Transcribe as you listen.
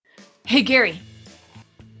Hey, Gary.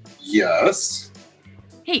 Yes.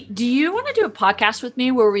 Hey, do you want to do a podcast with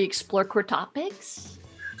me where we explore queer topics?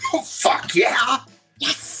 Oh, fuck yeah.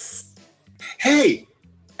 Yes. Hey,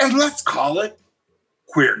 and let's call it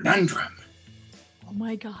Queernundrum. Oh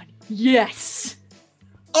my God. Yes.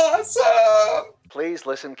 Awesome. Please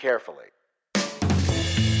listen carefully.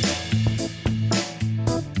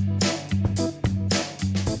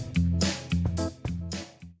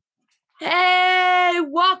 Hey,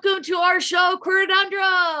 welcome to our show,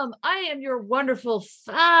 Queernundrum. I am your wonderful,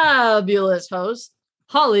 fabulous host,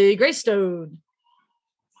 Holly Greystone.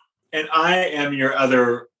 And I am your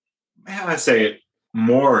other, how I say it,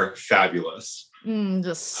 more fabulous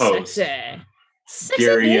Just host. Sexy.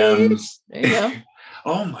 Gary M. There you go.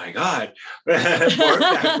 Oh my God. More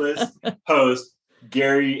fabulous host,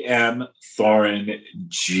 Gary M. Thorin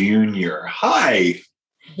Jr. Hi.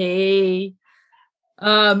 Hey.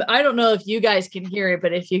 I don't know if you guys can hear it,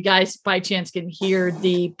 but if you guys by chance can hear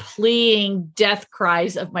the pleading death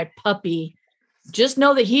cries of my puppy, just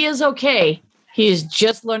know that he is okay. He is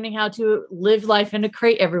just learning how to live life in a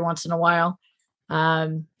crate every once in a while,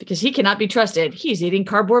 because he cannot be trusted. He's eating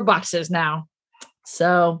cardboard boxes now.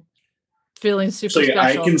 So feeling super So special.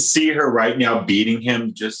 I can see her right now beating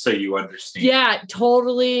him, just so you understand. Yeah,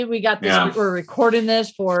 totally. We got this. Yeah. We're recording this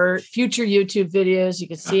for future YouTube videos. You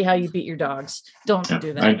can see how you beat your dogs. Don't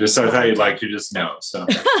do that. I thought you'd like to just know. So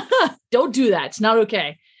Don't do that. It's not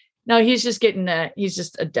okay. No, he's just getting, he's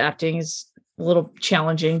just adapting. It's a little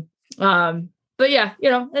challenging. But yeah,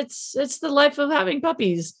 it's the life of having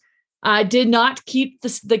puppies. I did not keep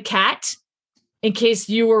the cat, in case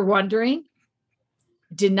you were wondering.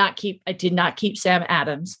 I did not keep Sam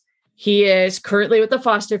Adams. He is currently with the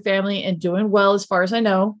foster family and doing well as far as I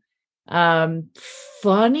know.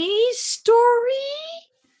 Funny story.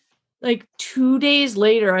 Like 2 days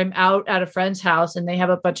later, I'm out at a friend's house and they have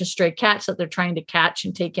a bunch of stray cats that they're trying to catch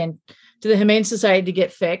and take in to the Humane Society to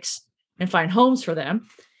get fixed and find homes for them.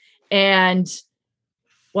 And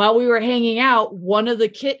while we were hanging out, one of the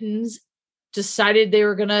kittens decided they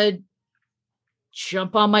were going to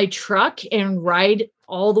jump on my truck and ride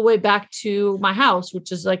all the way back to my house,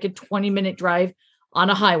 which is like a 20-minute drive on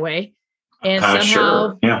a highway. And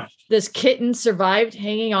somehow this kitten survived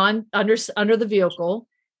hanging on under the vehicle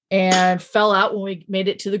and fell out when we made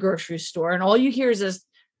it to the grocery store. And all you hear is this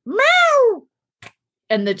meow.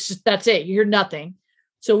 And that's it. You hear nothing.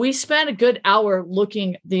 So we spent a good hour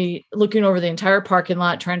looking over the entire parking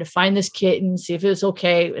lot, trying to find this kitten, see if it was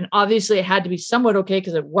okay. And obviously it had to be somewhat okay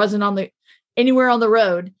because it wasn't anywhere on the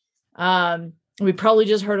road. We probably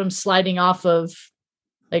just heard him sliding off of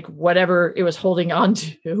like whatever it was holding on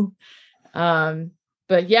to.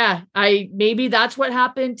 But yeah, maybe that's what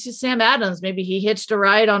happened to Sam Adams. Maybe he hitched a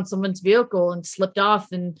ride on someone's vehicle and slipped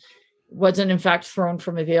off and wasn't in fact thrown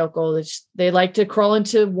from a vehicle. They like to crawl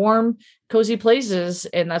into warm, cozy places.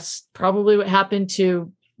 And that's probably what happened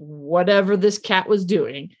to whatever this cat was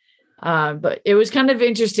doing. But it was kind of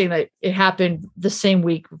interesting that it happened the same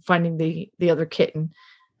week, finding the other kitten.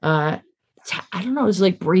 I don't know. It's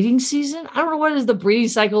like breeding season. I don't know what is the breeding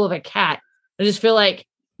cycle of a cat. I just feel like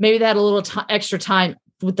maybe they had a little extra time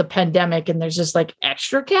with the pandemic and there's just like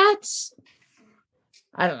extra cats.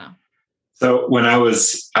 I don't know. So when I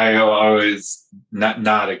always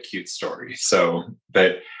not a cute story. So,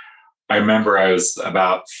 but I remember I was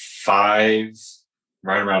about 5,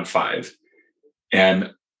 right around 5.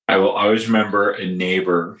 And I will always remember a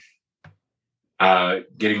neighbor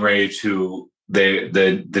getting ready to,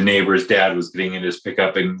 the neighbor's dad was getting in his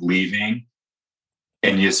pickup and leaving.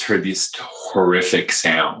 And you just heard these horrific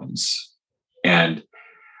sounds. And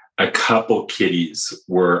a couple kitties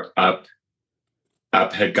were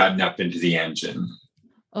had gotten up into the engine.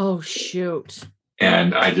 Oh, shoot.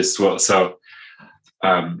 And I just,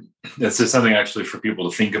 this is something actually for people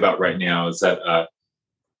to think about right now, is that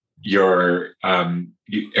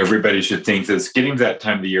everybody should think that it's getting to that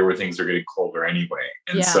time of the year where things are getting colder anyway.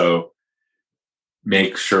 And so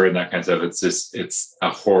make sure and that kind of stuff, it's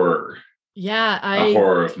a horror. Yeah. A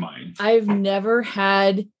horror of mine. I've never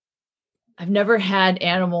had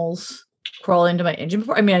animals crawl into my engine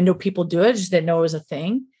before. I mean, I know people do it, I just didn't know it was a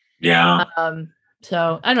thing. Yeah.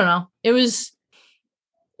 So I don't know. It was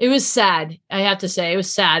sad. I have to say it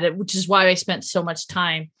was sad, which is why I spent so much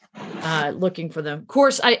time looking for them. Of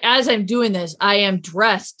course, as I'm doing this, I am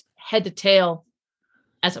dressed head to tail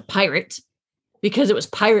as a pirate because it was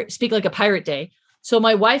Speak Like a Pirate Day. So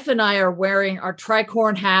my wife and I are wearing our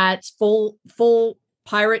tricorn hats, full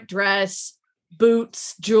pirate dress,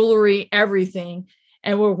 boots, jewelry, everything.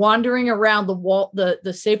 And we're wandering around the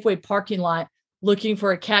Safeway parking lot looking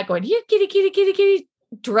for a cat going, here, kitty, kitty, kitty, kitty.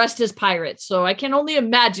 dressed as pirates. So I can only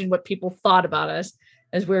imagine what people thought about us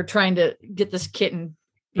as we were trying to get this kitten.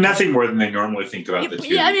 Nothing more than they normally think about the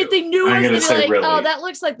two. Yeah, I mean, if they knew I'm us, gonna they'd be say like, really. oh, that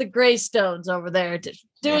looks like the Greystones over there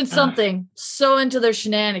doing something so into their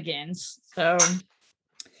shenanigans. So,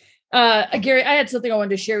 Gary, I had something I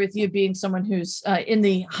wanted to share with you, being someone who's in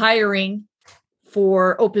the hiring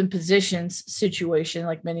for open positions situation,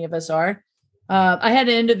 like many of us are. I had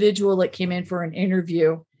an individual that came in for an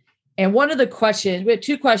interview. And one of the questions, we had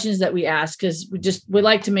two questions that we asked, because we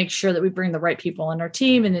like to make sure that we bring the right people on our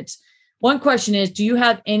team. And it's one question is, do you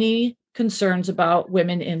have any concerns about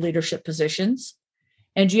women in leadership positions?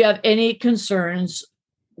 And do you have any concerns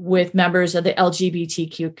with members of the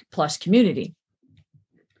LGBTQ plus community?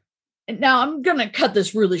 And now I'm going to cut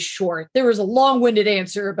this really short. There was a long-winded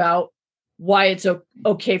answer about why it's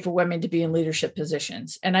okay for women to be in leadership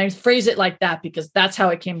positions. And I phrase it like that because that's how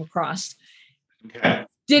it came across. Okay.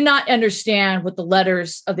 Did not understand what the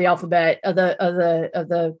letters of the alphabet of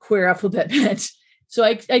the queer alphabet meant. So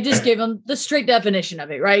I just gave him the straight definition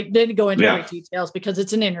of it, right? Didn't go into great details because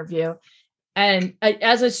it's an interview. And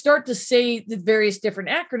as I start to say the various different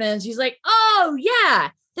acronyms, he's like, oh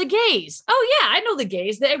yeah, the gays. Oh yeah, I know the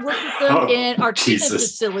gays. They work with them in our treatment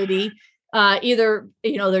facility. Either,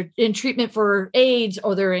 they're in treatment for AIDS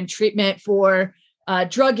or they're in treatment for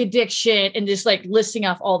drug addiction, and just like listing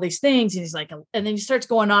off all these things. And he's like, and then he starts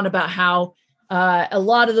going on about how a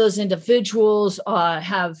lot of those individuals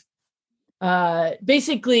have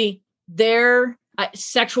basically their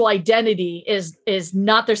sexual identity is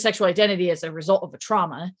not their sexual identity as a result of a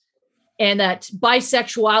trauma, and that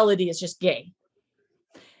bisexuality is just gay.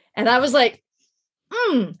 And I was like,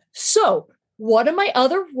 so one of my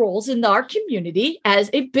other roles in our community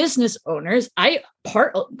as a business owner is I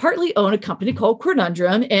partly own a company called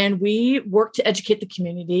Queernundrum, and we work to educate the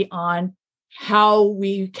community on how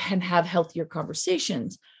we can have healthier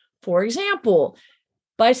conversations. For example,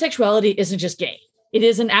 bisexuality isn't just gay. It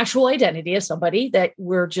is an actual identity of somebody that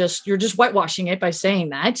you're just whitewashing it by saying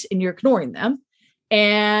that, and you're ignoring them.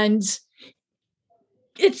 And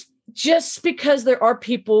it's just because there are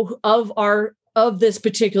people of this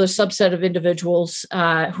particular subset of individuals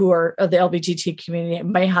who are of the LGBT community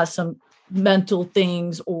may have some mental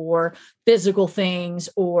things or physical things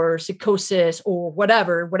or psychosis or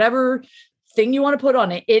whatever thing you want to put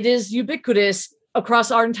on it. It is ubiquitous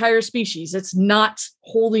across our entire species. It's not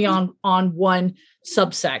wholly on one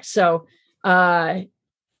subsect. So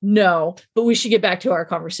no, but we should get back to our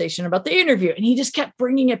conversation about the interview. And he just kept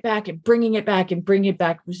bringing it back and bringing it back and bringing it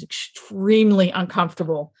back. It was extremely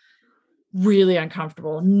uncomfortable. Really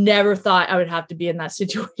uncomfortable. Never thought I would have to be in that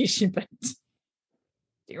situation, but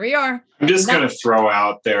here we are. I'm just going to throw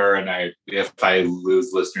out there, and if I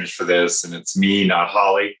lose listeners for this, and it's me, not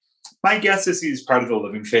Holly, my guess is he's part of the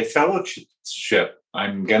Living Faith Fellowship.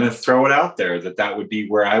 I'm going to throw it out there that would be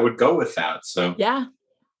where I would go with that. So yeah,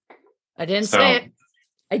 I didn't say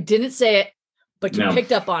it, but you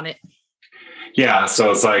picked up on it. Yeah,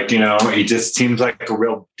 so it's like, he just seems like a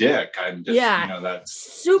real dick. I'm just, that's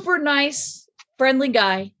super nice, friendly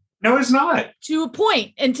guy. No, he's not. To a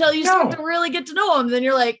point, until you start to really get to know him. Then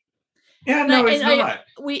you're like, yeah, no, he's not.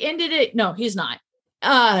 We ended it. No, he's not.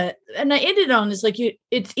 And I ended on is like,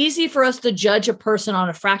 it's easy for us to judge a person on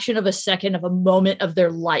a fraction of a second of a moment of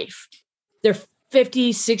their life. They're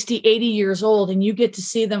 50, 60, 80 years old, and you get to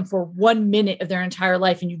see them for 1 minute of their entire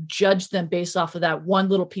life, and you judge them based off of that one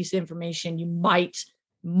little piece of information you might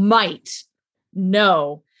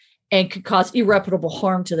know and could cause irreparable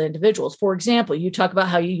harm to the individuals. For example, you talk about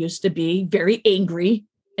how you used to be very angry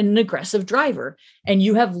and an aggressive driver, and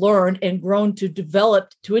you have learned and grown to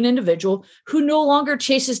develop to an individual who no longer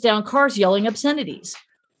chases down cars yelling obscenities.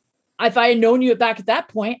 If I had known you back at that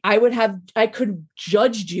point, I could have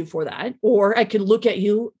judged you for that, or I could look at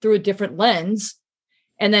you through a different lens.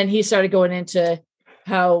 And then he started going into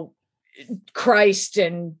how Christ,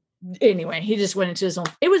 and anyway, he just went into his own.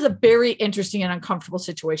 It was a very interesting and uncomfortable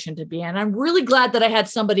situation to be in. I'm really glad that I had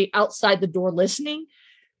somebody outside the door listening,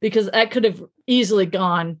 because that could have easily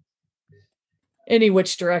gone any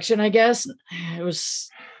which direction, I guess.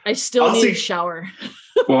 I still need a shower.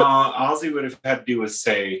 Well, all he would have had to do was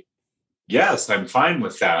say, yes, I'm fine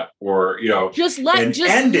with that. Or, just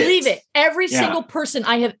leave it. Every single person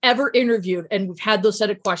I have ever interviewed, and we've had those set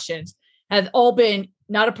of questions, have all been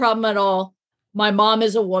not a problem at all. My mom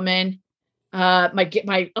is a woman.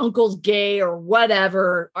 My uncle's gay or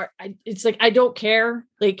whatever. It's like, I don't care.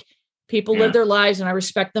 Like, people live their lives, and I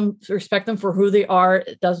respect them for who they are.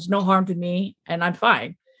 It does no harm to me, and I'm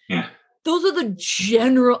fine. Yeah. Those are the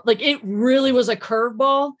general, like, it really was a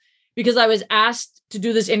curveball, because I was asked to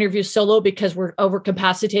do this interview solo because we're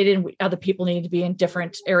overcapacitated and other people need to be in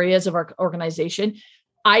different areas of our organization.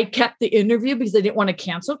 I kept the interview because I didn't want to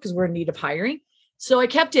cancel because we're in need of hiring. So I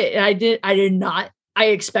kept it, and I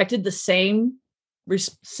expected the same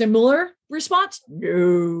similar response.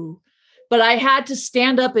 No, but I had to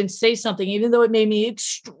stand up and say something, even though it made me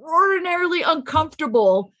extraordinarily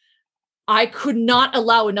uncomfortable. I could not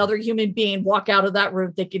allow another human being walk out of that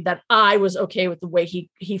room thinking that I was okay with the way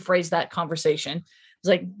he phrased that conversation. I was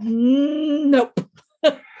like, nope.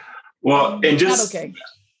 Well, and just, okay.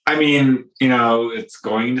 I mean, you know, it's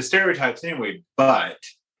going into stereotypes anyway, but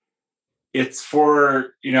it's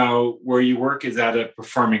for, you know, where you work is at a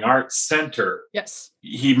performing arts center. Yes.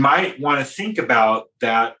 He might want to think about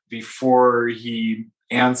that before he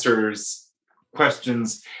answers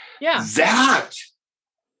questions. Yeah. That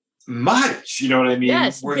much, you know what I mean?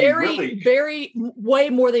 Yes, very, way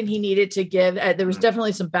more than he needed to give. There was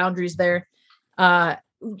definitely some boundaries there. And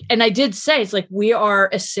I did say, it's like, we are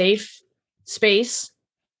a safe space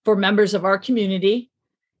for members of our community.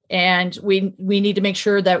 And we need to make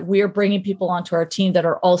sure that we are bringing people onto our team that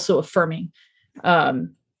are also affirming,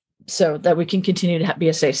 so that we can continue to be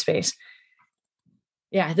a safe space.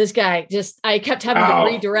 Yeah, this guy I kept having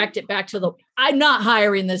to redirect it back to I'm not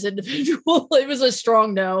hiring this individual. It was a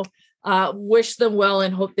strong no. Wish them well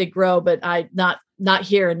and hope they grow, but not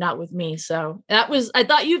here and not with me. So I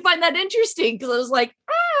thought you'd find that interesting, because I was like,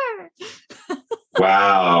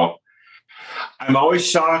 Wow. I'm always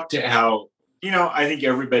shocked at how, you know, I think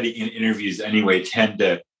everybody in interviews anyway tend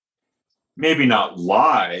to maybe not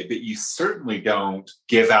lie, but you certainly don't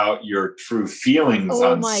give out your true feelings on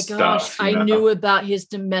stuff. Oh my gosh. I knew about his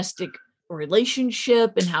domestic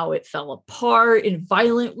relationship and how it fell apart and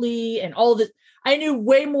violently and all this. I knew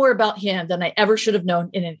way more about him than I ever should have known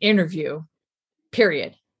in an interview,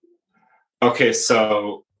 period. Okay,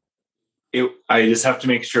 so I just have to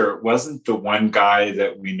make sure it wasn't the one guy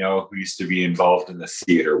that we know who used to be involved in the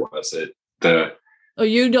theater, was it? Oh,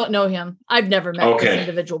 you don't know him. I've never met this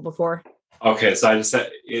individual before. Okay, so I just said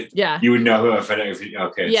it. Yeah, you would know who if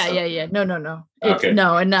okay. Yeah. No. Okay.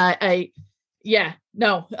 No, and I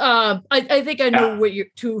think I know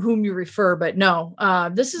to whom you refer, but no.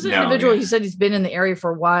 This is an individual. He said he's been in the area for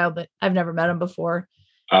a while, but I've never met him before.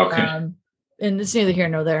 Okay. And it's neither here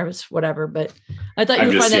nor there. It's whatever. But I thought you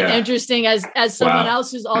would find that interesting as someone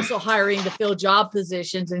else who's also hiring to fill job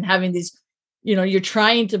positions and having these, you know, you're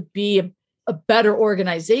trying to be a better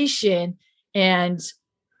organization and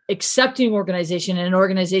accepting organization and an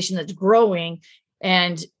organization that's growing.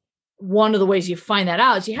 And one of the ways you find that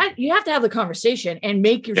out is you have to have the conversation and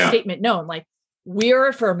make your statement known. Like, we are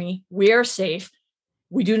affirming, we are safe.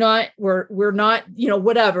 We're not, you know,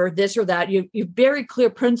 whatever, this or that. You very clear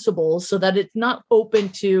principles so that it's not open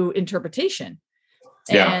to interpretation.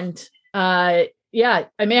 Yeah. And I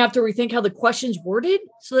may have to rethink how the question's worded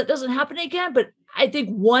so that doesn't happen again. But I think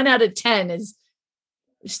 1 out of 10 is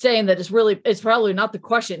saying that it's probably not the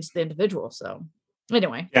question, it's the individual. So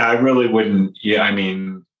anyway. Yeah, I really wouldn't. Yeah, I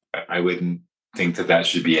mean, I wouldn't think that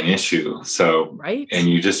should be an issue. So, right. And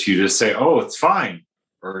you just say, oh, it's fine.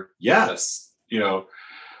 Or yes, you know,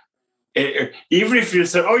 even if you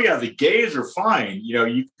said, oh yeah, the gays are fine, you know,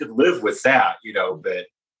 you could live with that, you know, but.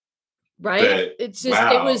 Right. But, it's just,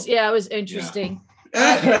 wow. It was interesting.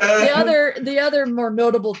 Yeah. The other more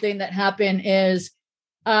notable thing that happened is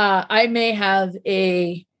I may have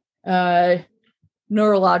a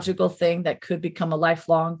neurological thing that could become a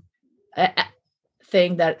lifelong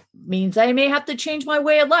thing that means I may have to change my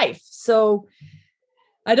way of life. So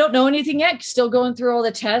I don't know anything yet. Still going through all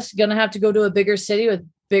the tests. Going to have to go to a bigger city with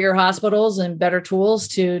bigger hospitals and better tools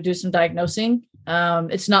to do some diagnosing.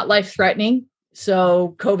 It's not life-threatening.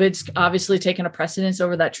 So COVID's obviously taken a precedence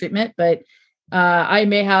over that treatment, but I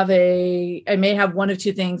may have one of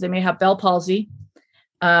two things. I may have Bell palsy,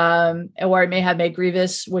 or I may have May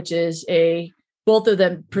Grievous, which is both of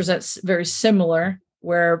them presents very similar,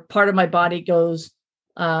 where part of my body goes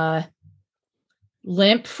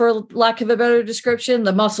limp, for lack of a better description.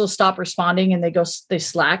 The muscles stop responding and they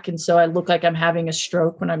slack. And so I look like I'm having a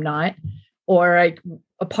stroke when I'm not, or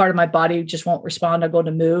a part of my body just won't respond. I go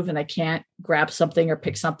to move and I can't grab something or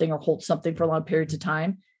pick something or hold something for long periods of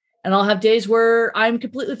time. And I'll have days where I'm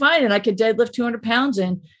completely fine and I could deadlift 200 pounds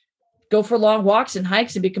and go for long walks and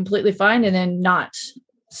hikes and be completely fine, and then not.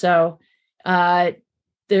 So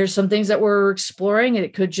there's some things that we're exploring, and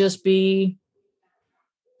it could just be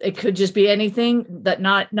anything that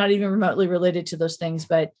not even remotely related to those things.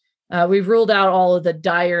 But we've ruled out all of the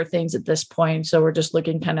dire things at this point. So we're just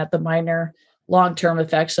looking kind of at the minor long-term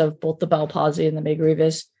effects of both the Bell palsy and the May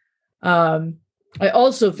Grievous. I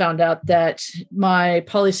also found out that my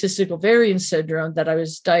polycystic ovarian syndrome that I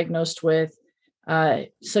was diagnosed with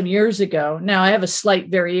some years ago. Now I have a slight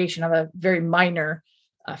variation of a very minor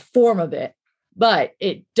form of it, but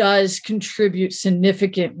it does contribute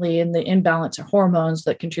significantly in the imbalance of hormones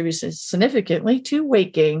that contributes significantly to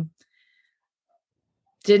weight gain.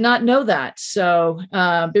 Did not know that. So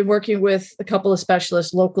been working with a couple of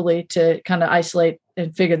specialists locally to kind of isolate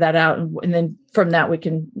and figure that out. And then from that, we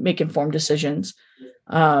can make informed decisions.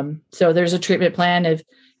 So there's a treatment plan of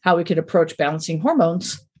how we could approach balancing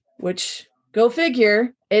hormones, which go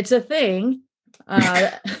figure, it's a thing.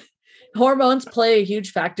 Hormones play a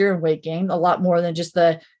huge factor in weight gain, a lot more than just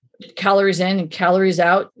the calories in and calories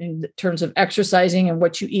out in terms of exercising and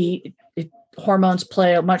what you eat. Hormones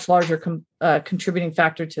play a much larger contributing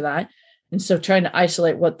factor to that. And so trying to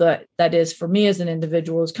isolate what that is for me as an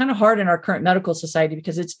individual is kind of hard in our current medical society,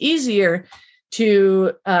 because it's easier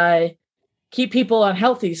to keep people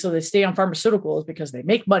unhealthy so they stay on pharmaceuticals because they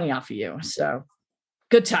make money off of you. So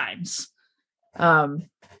good times.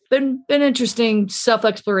 Been interesting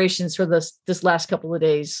self-explorations for this last couple of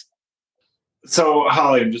days. So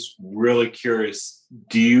Holly, I'm just really curious.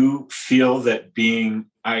 Do you feel that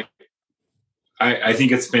I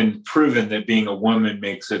think it's been proven that being a woman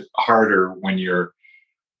makes it harder when you're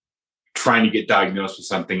trying to get diagnosed with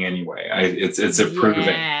something anyway. It's a proven.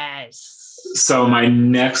 Yes. So my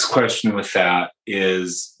next question with that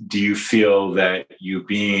is, do you feel that you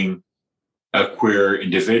being a queer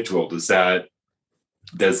individual, does that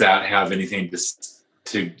have anything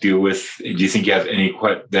to do with, do you think you have any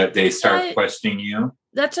that they start questioning you?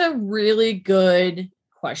 That's a really good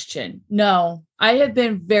question. No, I have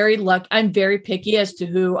been very lucky. I'm very picky as to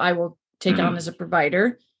who I will take on as a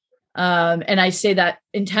provider. And I say that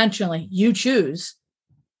intentionally. You choose.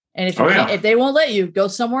 And if they won't let you, go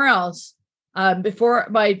somewhere else. Before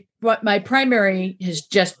my primary has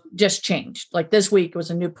just changed. Like this week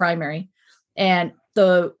was a new primary. And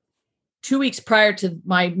the 2 weeks prior to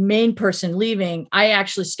my main person leaving, I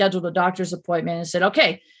actually scheduled a doctor's appointment and said,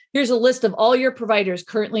 okay, here's a list of all your providers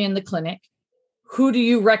currently in the clinic. Who do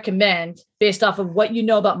you recommend based off of what you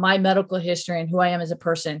know about my medical history and who I am as a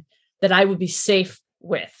person that I would be safe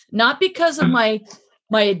with? Not because of my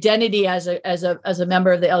identity as a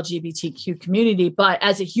member of the LGBTQ community, but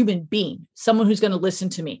as a human being, someone who's going to listen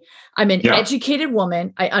to me. I'm an educated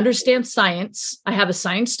woman. I understand science. I have a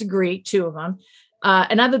science degree, 2 of them.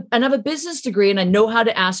 And I have a business degree, and I know how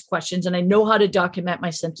to ask questions, and I know how to document my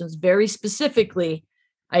symptoms very specifically.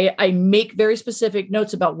 I make very specific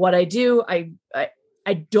notes about what I do. I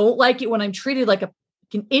don't like it when I'm treated like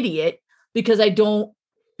an idiot because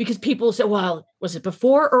people say, well, was it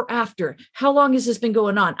before or after? How long has this been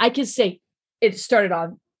going on? I can say it started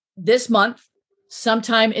on this month,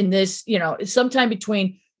 sometime in this, sometime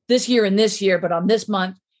between this year and this year, but on this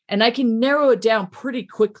month, and I can narrow it down pretty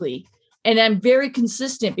quickly. And I'm very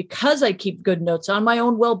consistent because I keep good notes on my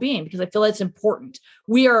own well-being, because I feel that's important.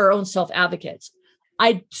 We are our own self-advocates.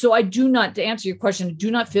 So I do not, to answer your question, I do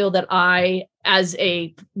not feel that I, as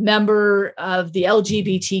a member of the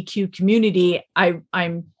LGBTQ community,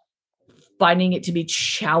 I'm finding it to be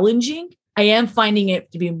challenging. I am finding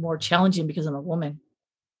it to be more challenging because I'm a woman.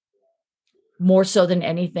 More so than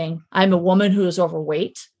anything. I'm a woman who is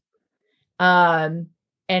overweight. And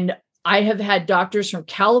I have had doctors from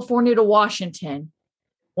California to Washington.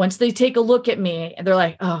 Once they take a look at me, and they're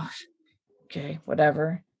like, oh, okay,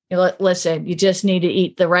 whatever. Listen, you just need to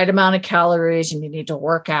eat the right amount of calories, and you need to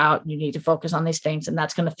work out, and you need to focus on these things, and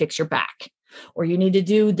that's going to fix your back. Or you need to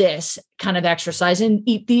do this kind of exercise and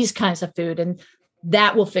eat these kinds of food, and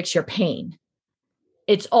that will fix your pain.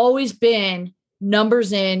 It's always been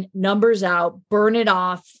numbers in, numbers out, burn it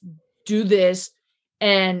off, do this.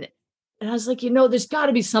 And I was like, there's got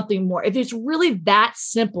to be something more. If it's really that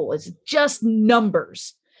simple, it's just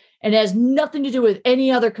numbers. And it has nothing to do with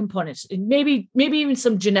any other components, and maybe even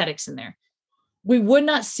some genetics in there, we would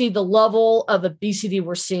not see the level of obesity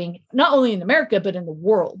we're seeing, not only in America, but in the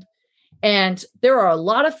world. And there are a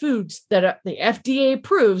lot of foods that the FDA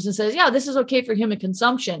approves and says, yeah, this is okay for human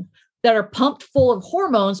consumption, that are pumped full of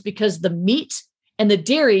hormones because the meat and the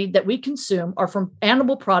dairy that we consume are from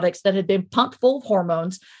animal products that have been pumped full of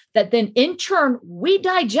hormones that then in turn we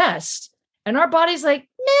digest. And our body's like,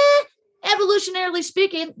 nah. Evolutionarily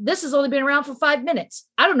speaking, this has only been around for 5 minutes.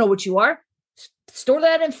 I don't know what you are. Store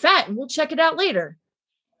that in fat and we'll check it out later.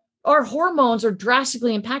 Our hormones are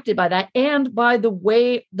drastically impacted by that, and by the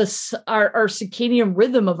way our circadian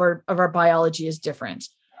rhythm of our biology is different.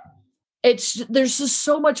 There's just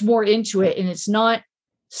so much more into it, and it's not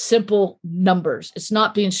simple numbers. It's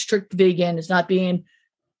not being strict vegan. It's not being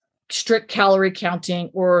strict calorie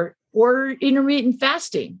counting or or intermittent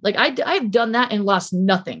fasting. Like I've done that and lost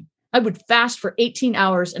nothing. I would fast for 18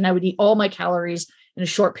 hours and I would eat all my calories in a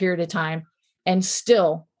short period of time. And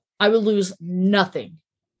still I would lose nothing.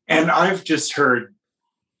 And I've just heard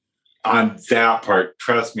on that part,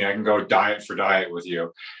 trust me, I can go diet for diet with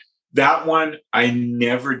you. That one I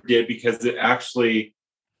never did because it actually,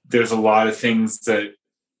 there's a lot of things that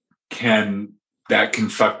can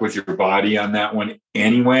fuck with your body on that one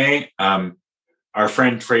anyway. Our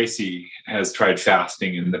friend Tracy has tried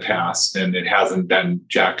fasting in the past and it hasn't done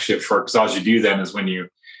jack shit for it. Because all you do then is when you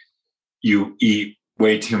eat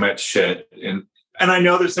way too much shit. And I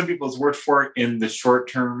know there's some people's word for it in the short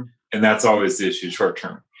term, and that's always the issue, short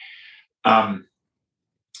term.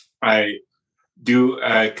 I do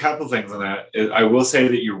a couple things on that. I will say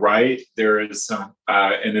that you're right. There is some,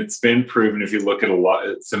 and it's been proven if you look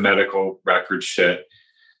at some medical record shit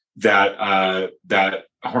that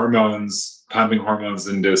pumping hormones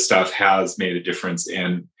into stuff has made a difference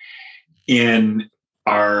in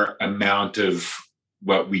our amount of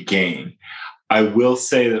what we gain. I will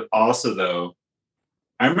say that also though,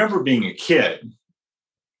 I remember being a kid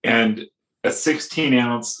and a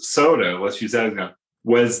 16-ounce soda, let's use that example,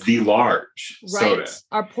 was the large soda.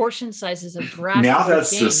 Our portion sizes have drastically now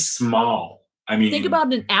that's changed. the small. I mean, think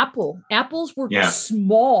about an apple. Apples were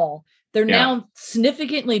small. They're now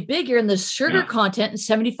significantly bigger, and the sugar content is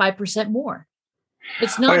 75% more.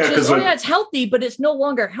 It's not it's healthy, but it's no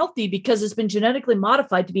longer healthy because it's been genetically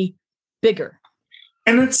modified to be bigger.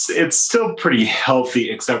 And it's still pretty healthy,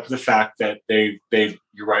 except for the fact that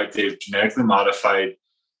you're right, they've genetically modified,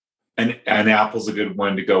 and apple's a good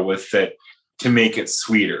one to go with that, to make it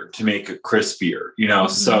sweeter, to make it crispier,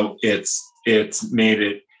 so it's made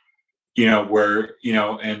it, where,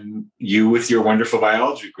 and you with your wonderful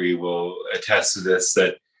biology degree will attest to this,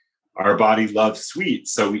 that our body loves sweet.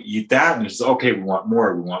 So we eat that and it's okay, we want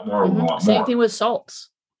more, we want more, we want more. Same thing with salts.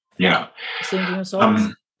 Yeah. Same thing with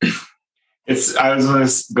salts. I was going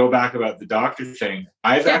to go back about the doctor thing.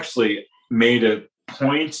 I've actually made a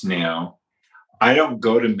point now. I don't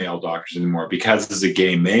go to male doctors anymore because as a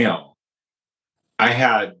gay male, I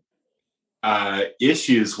had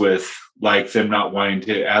issues with like them not wanting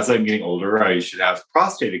to, as I'm getting older, I should have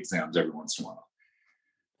prostate exams every once in a while.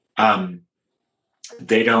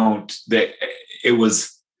 It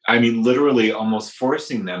was, literally almost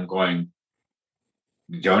forcing them, going,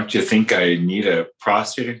 don't you think I need a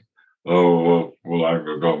prostate? Oh, well,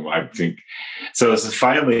 I think so. It's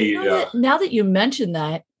finally now that you mentioned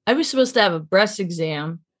that, I was supposed to have a breast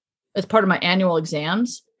exam as part of my annual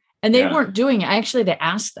exams, and they weren't doing it. I actually had to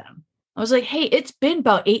ask them. I was like, hey, it's been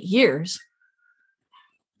about 8 years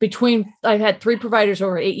I've had 3 providers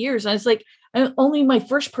over 8 years. And it's like, only my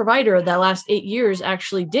first provider of that last 8 years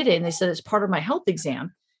actually did it. And they said, it's part of my health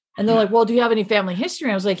exam. And they're like, well, do you have any family history?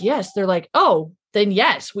 And I was like, yes. They're like, oh, then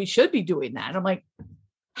yes, we should be doing that. And I'm like,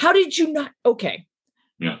 how did you not? Okay.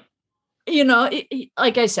 Yeah.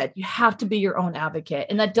 Like I said, you have to be your own advocate.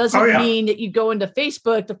 And that doesn't mean that you go into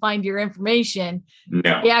Facebook to find your information.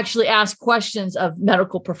 No. You actually ask questions of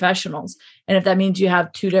medical professionals. And if that means you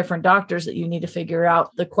have 2 different doctors that you need to figure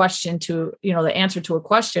out the question to, the answer to a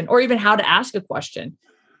question, or even how to ask a question,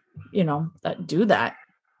 that do that.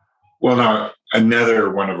 Well, now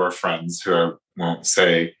another one of our friends, who I won't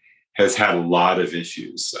say, has had a lot of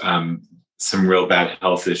issues, some real bad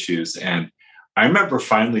health issues. And I remember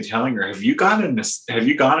finally telling her, have you gone and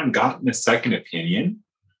gotten a second opinion?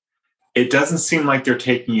 It doesn't seem like they're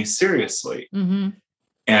taking you seriously. Mm-hmm.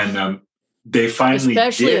 And they finally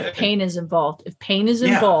especially did. If pain is involved. If pain is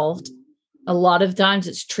involved, a lot of times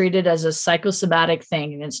it's treated as a psychosomatic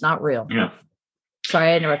thing and it's not real. Yeah.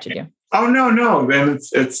 Sorry, I interrupted you. Oh, no. And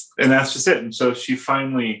and that's just it. And so she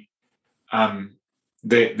finally,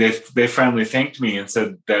 they finally thanked me and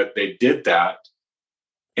said that they did that.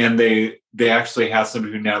 And they actually have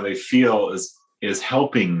somebody who now they feel is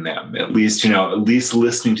helping them, at least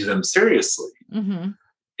listening to them seriously. Mm-hmm.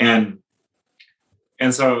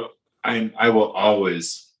 And so I will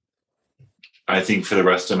always, I think for the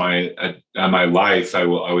rest of my life, I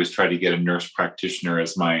will always try to get a nurse practitioner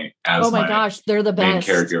as my gosh, they're the best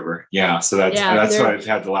caregiver. Yeah. So that's what I've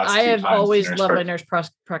had the last. I have always loved my nurse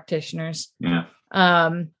practitioners. Yeah.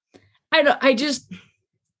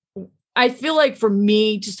 I feel like for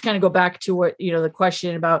me, just to kind of go back to what, the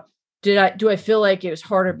question about, do I feel like it was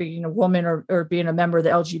harder being a woman or being a member of the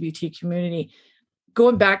LGBT community?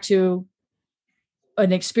 Going back to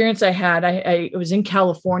an experience I had, I was in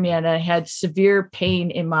California and I had severe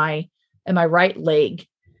pain in my right leg.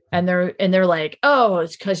 And they're like, oh,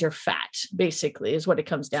 it's because you're fat, basically, is what it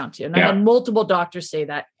comes down to. And I had multiple doctors say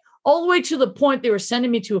that, all the way to the point they were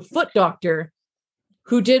sending me to a foot doctor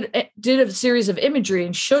who did a series of imagery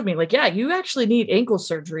and showed me like, yeah, you actually need ankle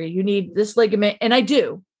surgery. You need this ligament. And I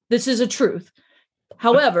do. This is a truth.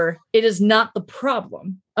 However, it is not the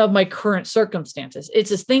problem of my current circumstances. It's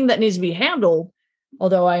this thing that needs to be handled.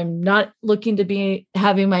 Although I'm not looking to be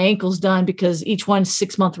having my ankles done because each one's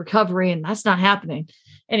 6-month recovery and that's not happening.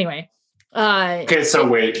 Anyway. Okay. So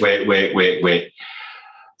wait.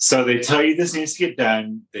 So they tell you this needs to get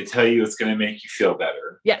done. They tell you it's going to make you feel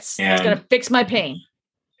better. Yes. It's going to fix my pain.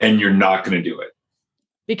 And you're not going to do it.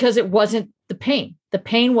 Because it wasn't the pain. The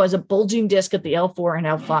pain was a bulging disc at the L4 and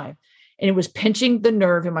L5. And it was pinching the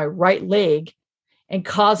nerve in my right leg and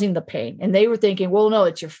causing the pain. And they were thinking, well, no,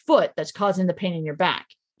 it's your foot that's causing the pain in your back.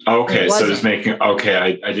 Okay. So it's making,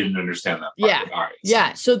 okay. I didn't understand that part. Yeah. All right.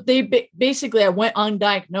 Yeah. So they basically, I went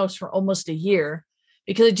undiagnosed for almost a year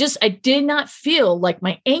because I did not feel like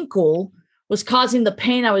my ankle was causing the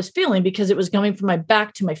pain I was feeling because it was going from my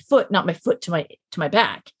back to my foot, not my foot to my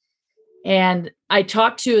back. And I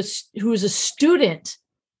talked to who was a student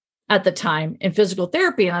at the time in physical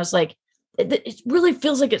therapy. And I was like, it really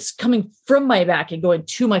feels like it's coming from my back and going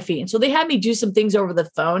to my feet. And so they had me do some things over the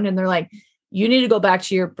phone and they're like, you need to go back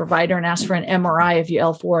to your provider and ask for an MRI of your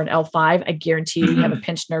L4 and L5. I guarantee you have a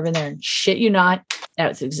pinched nerve in there and shit you not.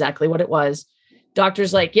 That's exactly what it was.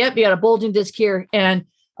 Doctor's like, yep, you got a bulging disc here and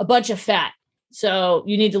a bunch of fat. So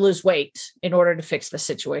you need to lose weight in order to fix the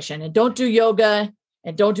situation. And don't do yoga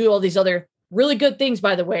and don't do all these other really good things,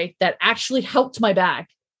 by the way, that actually helped my back.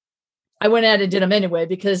 I went ahead and did them anyway,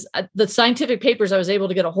 because the scientific papers I was able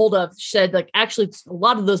to get a hold of said like, actually a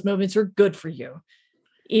lot of those movements are good for you,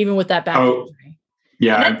 even with that back injury.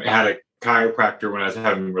 Yeah. I had a chiropractor when I was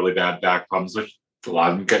having really bad back problems, which a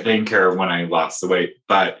lot of them got taken care of when I lost the weight.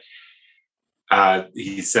 But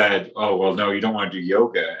he said, oh, well, no, you don't want to do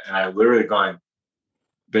yoga. And I literally going,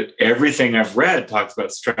 but everything I've read talks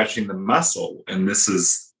about stretching the muscle. And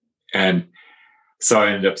so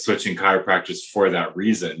I ended up switching chiropractors for that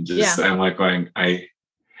reason. I'm like going, okay,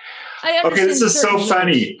 this is so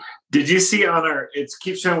funny. Did you see on it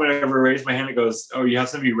keeps showing whenever I raise my hand, it goes, oh, you have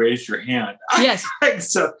somebody raise your hand. Yes.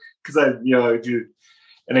 So, cause I do.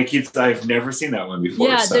 And I've never seen that one before.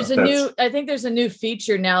 Yeah. So I think there's a new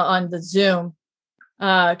feature now on the Zoom.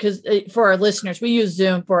 Cause for our listeners, we use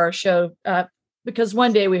Zoom for our show, because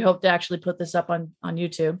one day we hope to actually put this up on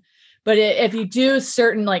YouTube. But if you do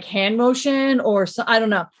certain like hand motion or I don't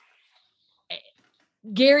know,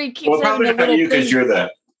 Gary keeps having a little because you're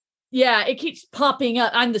that. Yeah, it keeps popping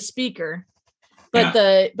up. I'm the speaker, but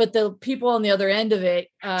the people on the other end of it.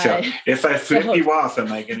 If I flip you off,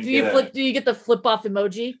 am I going to get do you get the flip off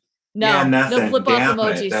emoji? No, yeah, nothing. No flip off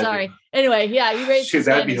emoji. Sorry. Anyway, yeah, you raised his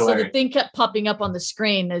hand, so the thing kept popping up on the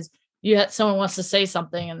screen as someone wants to say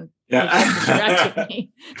something and distracted me.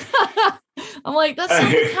 I'm like, that's not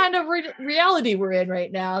the kind of reality we're in right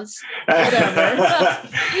now. It's whatever.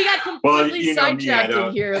 We got completely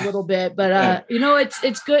sidetracked here a little bit, but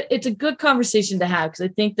it's good. It's a good conversation to have because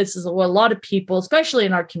I think this is what a lot of people, especially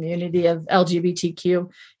in our community of LGBTQ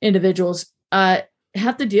individuals, have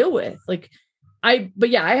to deal with. I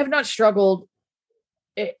have not struggled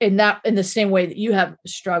in the same way that you have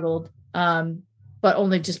struggled, but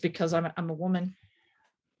only just because I'm a woman.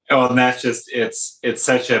 Oh, and that's just, it's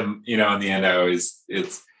such a, in the end, I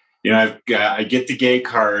get the gay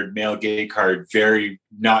card, male gay card, very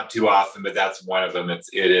not too often, but that's one of them. It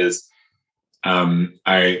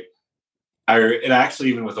actually,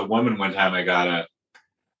 even with a woman one time, I got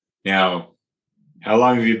how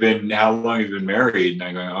long have you been married? And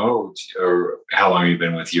I go, or how long have you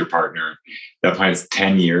been with your partner? That point is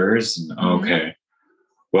 10 years. And, okay.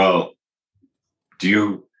 Well,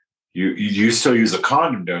 do you still use a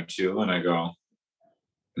condom, don't you? And I go,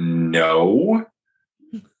 no.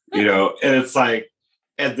 And it's like,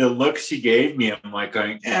 and the look she gave me, I'm like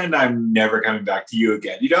going, and I'm never coming back to you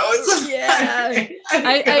again. Yeah.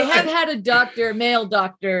 I have had a male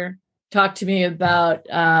doctor, talk to me about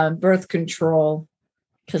birth control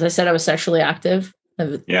because I said I was sexually active.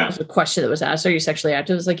 Yeah. It was a question that was asked. Are you sexually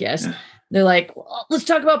active? I was like, yes. Yeah. They're like, well, let's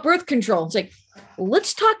talk about birth control. It's like,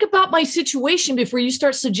 let's talk about my situation before you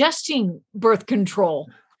start suggesting birth control.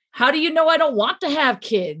 How do you know I don't want to have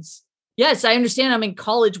kids? Yes, I understand I'm in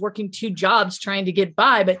college working 2 jobs trying to get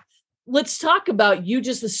by, but let's talk about you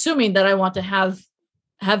just assuming that I want to have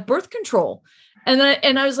birth control. And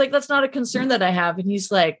I was like, that's not a concern that I have. And he's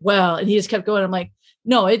like, well, and he just kept going. I'm like,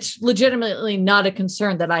 no, it's legitimately not a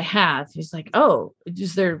concern that I have. He's like, oh,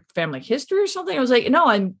 is there family history or something? I was like, no,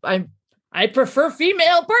 I prefer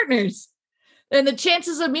female partners. And the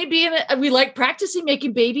chances of me we like practicing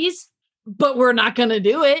making babies, but we're not going to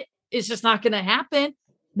do it. It's just not going to happen.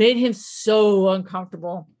 Made him so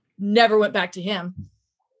uncomfortable. Never went back to him.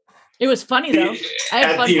 It was funny though. I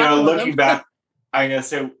had fun You know, fucking with looking him. back, I'm gonna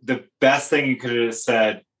say the best thing you could have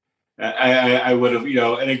said. I would have, you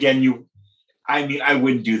know, and again, I mean, I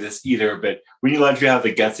wouldn't do this either, but when you let you have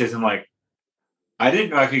the guts, I'm like, I didn't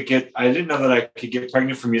know that I could get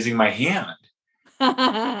pregnant from using my hand.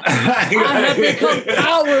 I have become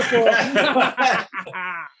powerful.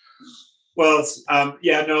 Well,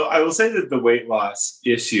 yeah, no, I will say that the weight loss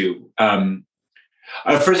issue. First, I'm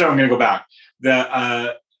going to go back.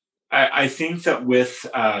 I think that with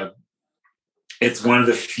it's one of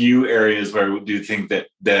the few areas where I do think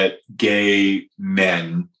that gay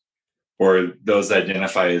men or those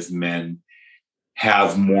identify as men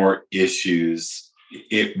have more issues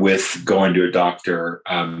with going to a doctor.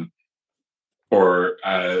 Or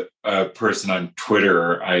a person on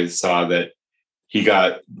Twitter, I saw that he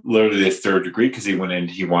got literally a third degree because he went in,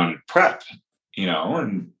 he wanted prep, you know,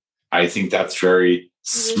 and I think that's very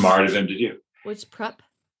smart of him to do. What's prep?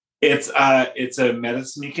 It's a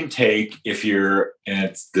medicine you can take if you're,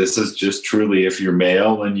 and this is just truly if you're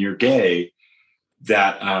male and you're gay,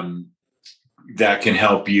 that can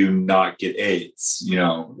help you not get AIDS, you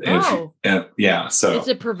know. Yeah. So it's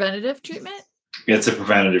a preventative treatment? It's a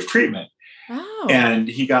preventative treatment. Oh. And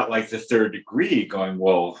he got like the third degree going,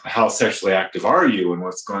 well, how sexually active are you and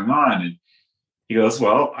what's going on? And he goes,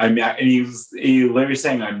 well, and he literally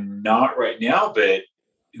saying, I'm not right now, but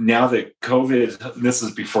now that COVID, this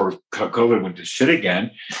is before COVID went to shit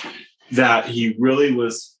again, that he really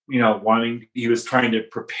was, you know, he was trying to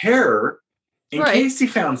prepare in case he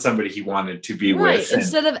found somebody he wanted to be with.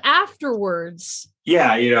 Instead of afterwards.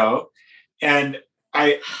 Yeah, you know, and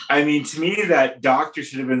I mean, to me, that doctor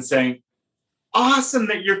should have been saying, awesome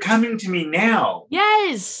that you're coming to me now.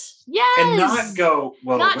 Yes. And not go,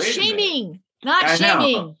 well, not shaming. Not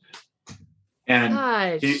shaming. And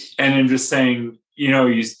I'm just saying, you know,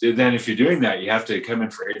 then if you're doing that, you have to come in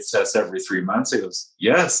for AIDS tests every 3 months. He goes,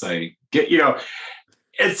 yes, I get, you know.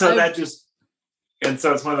 And so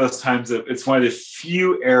it's one of those times that it's one of the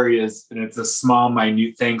few areas, and it's a small,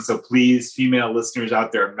 minute thing. So please, female listeners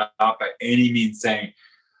out there, I'm not by any means saying,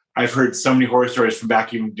 I've heard so many horror stories from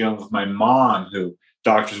back even dealing with my mom, who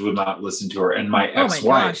doctors would not listen to her, and my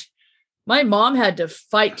ex-wife. My mom had to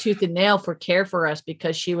fight tooth and nail for care for us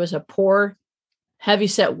because she was a poor,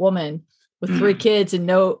 heavyset woman with 3 kids and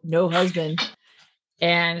no husband.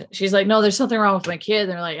 And she's like, no, there's something wrong with my kid.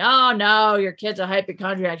 And they're like, oh no, your kid's a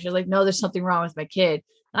hypochondriac. She's like, no, there's something wrong with my kid.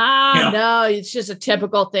 No, it's just a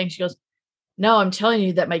typical thing. She goes, no, I'm telling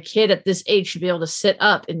you that my kid at this age should be able to sit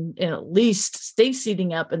up and at least stay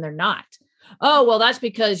sitting up, and they're not. Oh, well, that's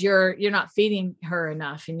because you're not feeding her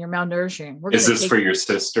enough and you're malnourishing. Is this for your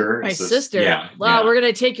sister? My sister. Yeah. Well, we're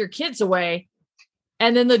going to take your kids away.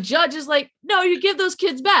 And then the judge is like, no, you give those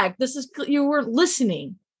kids back. You weren't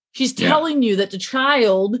listening. She's telling you that the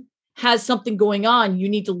child has something going on. You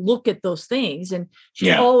need to look at those things. And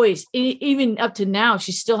she always, even up to now,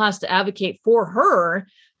 she still has to advocate for her.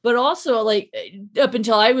 But also, like, up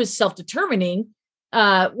until I was self-determining,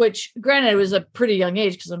 which granted, it was a pretty young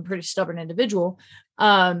age because I'm a pretty stubborn individual.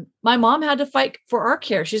 My mom had to fight for our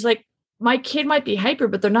care. She's like, my kid might be hyper,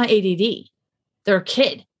 but they're not ADD. They're a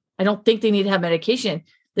kid. I don't think they need to have medication.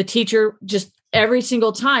 The teacher just every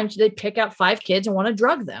single time they pick out 5 kids and want to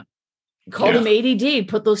drug them, call them ADD,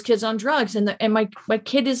 put those kids on drugs. And my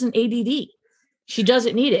kid isn't ADD. She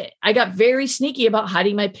doesn't need it. I got very sneaky about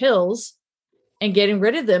hiding my pills and getting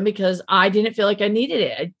rid of them because I didn't feel like I needed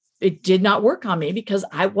it. It did not work on me because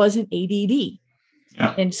I wasn't ADD.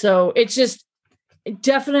 Yeah. And so it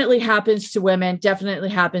definitely happens to women, definitely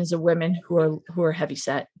happens to women who are heavy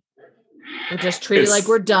set. We're just treated like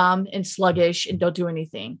we're dumb and sluggish and don't do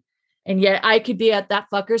anything. And yet I could be at that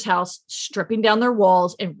fucker's house, stripping down their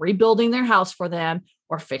walls and rebuilding their house for them,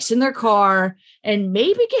 or fixing their car and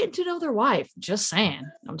maybe getting to know their wife. Just saying.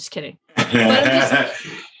 I'm just kidding. But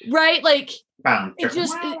right? Like,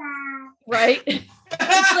 right?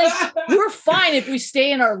 It's like, we're fine if we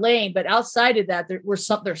stay in our lane, but outside of that, there's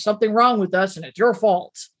something wrong with us and it's your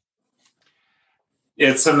fault.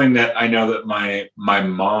 It's something that I know that my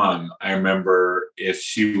mom, I remember if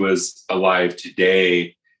she was alive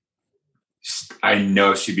today, I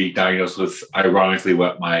know she'd be diagnosed with, ironically,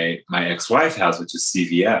 what my ex-wife has, which is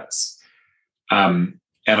CVS. And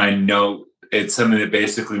I know it's something that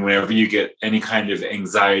basically whenever you get any kind of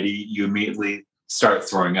anxiety, you immediately start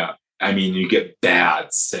throwing up. I mean, you get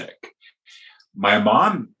bad sick. My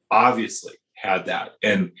mom obviously had that.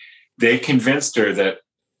 And they convinced her that,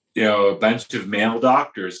 you know, a bunch of male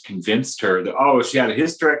doctors convinced her that, oh, she had a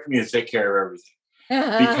hysterectomy to take care of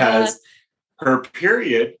everything. Because her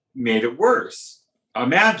period made it worse.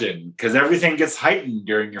 Imagine, because everything gets heightened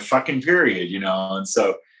during your fucking period, you know? And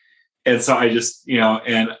so And so I just,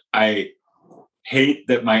 and I hate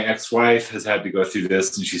that my ex-wife has had to go through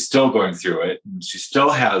this, and she's still going through it, and she still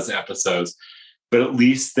has episodes, but at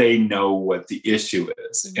least they know what the issue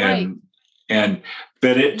is. Right.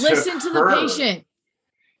 But it listen took to her, the patient.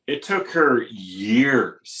 It took her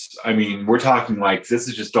years. I mean, we're talking like this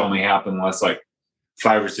has just only happened the last like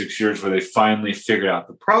 5 or 6 years where they finally figured out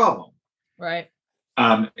the problem. Right.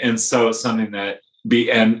 And so something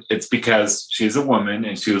and it's because she's a woman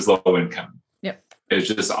and she was low income. Yep. It's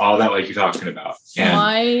just all that like you're talking about. And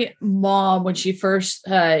my mom, when she first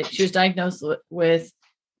she was diagnosed with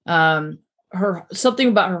her something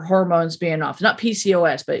about her hormones being off, not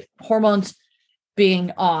PCOS, but hormones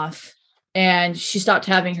being off, and she stopped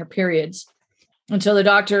having her periods. And so the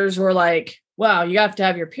doctors were like, wow, you have to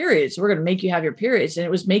have your periods. We're going to make you have your periods. And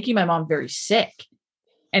it was making my mom very sick,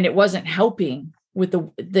 and it wasn't helping with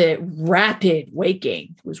the rapid weight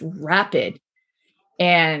gain. It was rapid.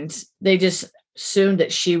 And they just assumed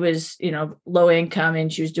that she was, low income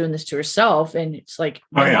and she was doing this to herself. And it's like,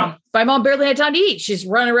 my mom barely had time to eat. She's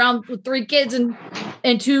running around with 3 kids and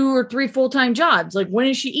 2 or 3 full-time jobs. Like, when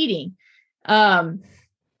is she eating?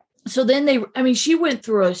 So then she went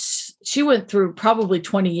through probably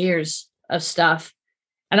 20 years of stuff.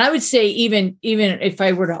 And I would say, even if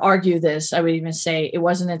I were to argue this, I would even say it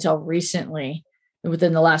wasn't until recently,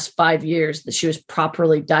 within the last 5 years, that she was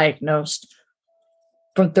properly diagnosed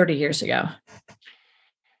from 30 years ago.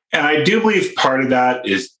 And I do believe part of that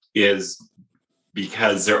is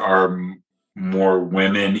because there are more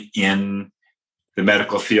women in the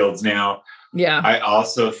medical fields now. Yeah. I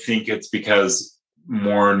also think it's because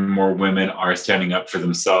more and more women are standing up for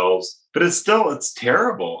themselves, but it's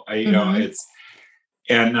terrible. I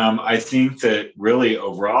think that really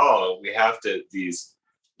overall these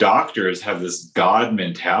doctors have this God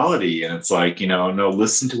mentality, and it's like, no,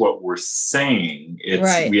 listen to what we're saying.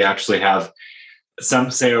 We actually have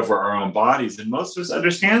some say over our own bodies, and most of us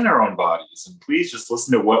understand our own bodies, and please just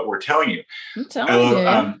listen to what we're telling you. I'm telling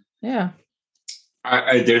you. Yeah.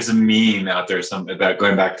 There's a meme out there about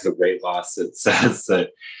going back to the weight loss that says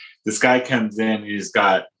that this guy comes in, he's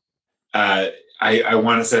got I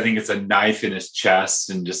want to say, I think it's a knife in his chest,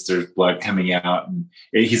 and just there's blood coming out, and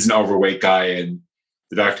he's an overweight guy, and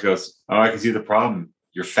the doctor goes, "Oh, I can see the problem.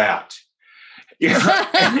 You're fat."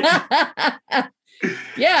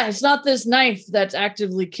 Yeah, it's not this knife that's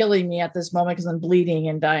actively killing me at this moment because I'm bleeding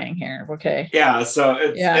and dying here. Okay. Yeah. So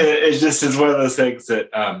it's one of those things that,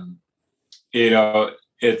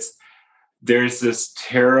 there's this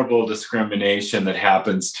terrible discrimination that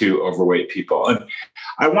happens to overweight people. And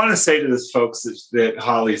I want to say to this folks that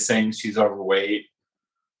Holly's saying she's overweight.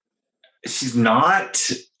 She's not.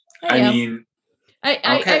 I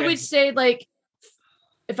would say, like,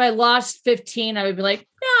 if I lost 15, I would be like,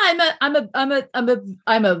 no,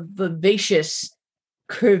 I'm a vivacious,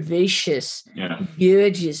 curvaceous,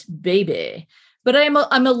 gorgeous baby. But I'm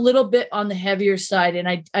a little bit on the heavier side, and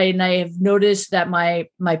I have noticed that my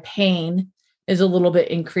pain is a little bit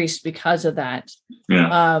increased because of that.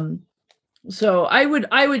 Yeah. So I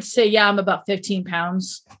would say, I'm about 15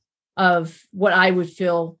 pounds of what I would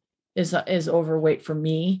feel is overweight for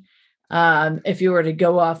me. If you were to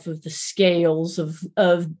go off of the scales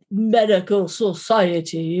of medical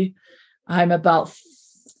society, I'm about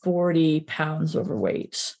 40 pounds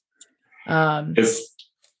overweight. So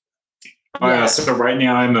right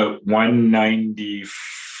now I'm at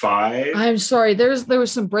 195. I'm sorry. There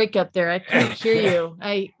was some breakup there. I couldn't hear you.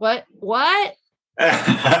 What?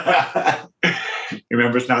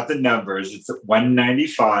 Remember, it's not the numbers. It's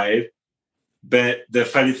 195. But the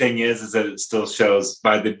funny thing is that it still shows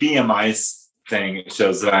by the BMI thing. It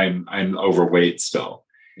shows that I'm overweight still.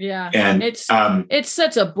 Yeah, and it's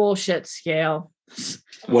such a bullshit scale.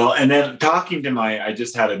 Well, and then talking to I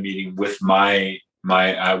just had a meeting with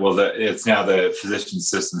it's now the physician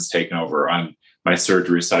assistant's taken over on my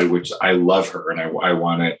surgery side, which I love her, and I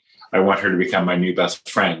want her to become my new best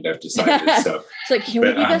friend. I've decided. So it's like, can we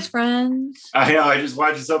be best friends? I know. I just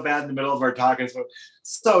watched it so bad in the middle of our talk.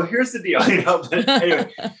 So here's the deal. But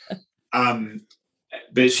anyway,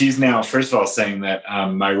 but she's now, first of all, saying that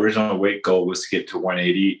my original weight goal was to get to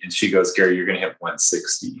 180, and she goes, "Gary, you're going to hit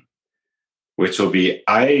 160, which will be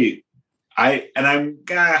I'm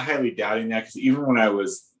highly doubting that, because even when I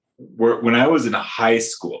was in high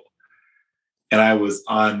school, and I was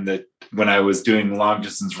when I was doing long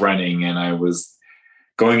distance running, and I was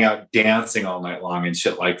going out dancing all night long and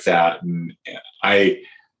shit like that. And I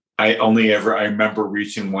remember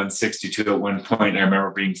reaching 162 at one point. I remember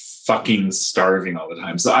being fucking starving all the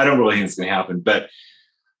time. So I don't really think it's going to happen, but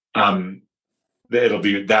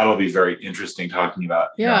that'll be very interesting talking about,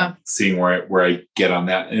 seeing where I get on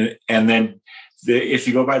that. And then if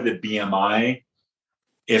you go by the BMI,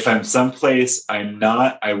 if I'm someplace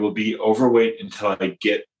I will be overweight until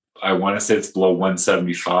I want to say it's below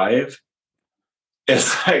 175.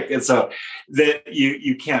 It's like, it's so that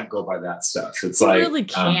you can't go by that stuff. It's you really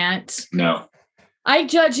can't. No. I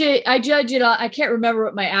judge it. I can't remember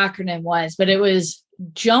what my acronym was, but it was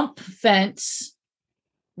jump fence,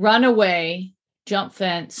 run away, jump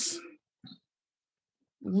fence,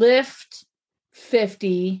 lift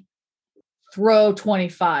 50, throw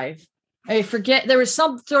 25. I forget. There was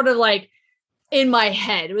some sort of like in my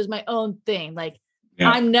head. It was my own thing. Like,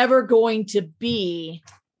 I'm never going to be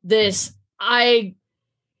this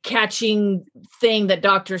eye-catching thing that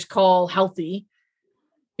doctors call healthy,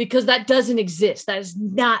 because that doesn't exist. That is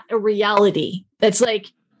not a reality. That's like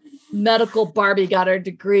medical Barbie got her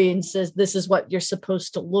degree and says, this is what you're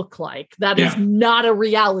supposed to look like. That is not a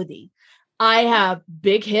reality. I have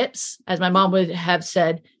big hips, as my mom would have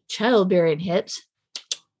said, childbearing hips.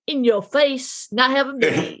 In your face, not having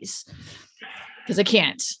babies, because I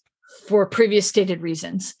can't for previous stated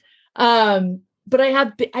reasons. But I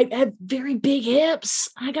have very big hips.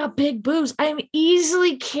 I got big boobs. I'm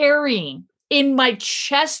easily carrying in my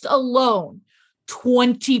chest alone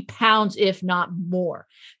 20 pounds, if not more,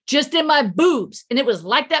 just in my boobs. And it was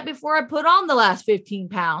like that before I put on the last 15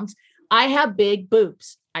 pounds. I have big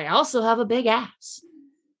boobs. I also have a big ass.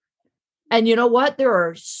 And you know what? There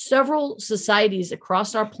are several societies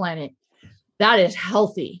across our planet that is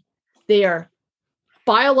healthy. They are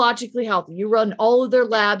biologically healthy. You run all of their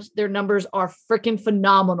labs, their numbers are freaking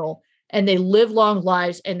phenomenal, and they live long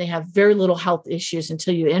lives, and they have very little health issues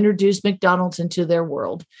until you introduce McDonald's into their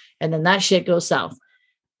world. And then that shit goes south.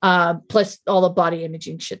 Plus all the body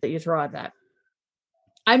imaging shit that you throw at that.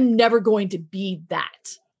 I'm never going to be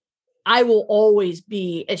that. I will always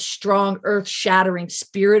be a strong, earth-shattering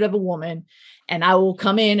spirit of a woman, and I will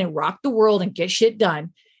come in and rock the world and get shit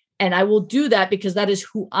done. And I will do that because that is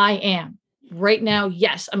who I am. Right now,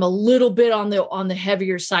 yes, I'm a little bit on the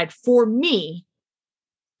heavier side for me,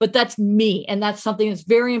 but that's me. And that's something that's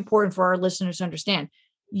very important for our listeners to understand.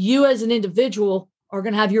 You as an individual are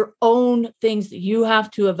going to have your own things that you have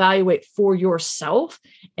to evaluate for yourself,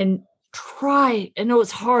 and try. I know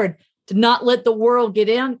it's hard to not let the world get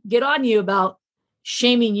on you about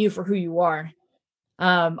shaming you for who you are.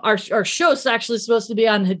 Our show is actually supposed to be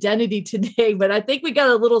on identity today, but I think we got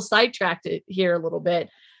a little sidetracked here a little bit.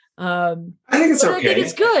 I think it's okay. I think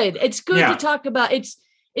it's good. It's good to talk about. It's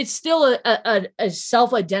still a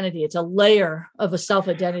self-identity. It's a layer of a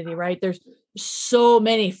self-identity, right? There's so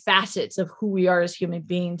many facets of who we are as human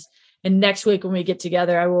beings. And next week when we get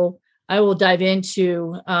together, I will dive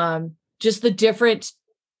into just the different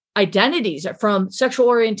identities, from sexual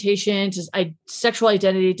orientation to sexual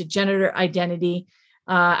identity to gender identity.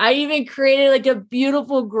 I even created like a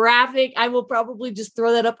beautiful graphic. I will probably just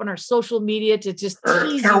throw that up on our social media to just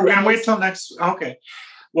tease you guys. And wait till next. Okay.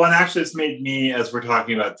 Well, and actually it's made me, as we're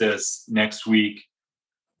talking about this next week,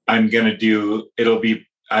 my original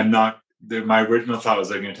thought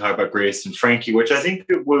was I'm going to talk about Grace and Frankie, which I think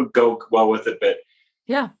it would go well with it, but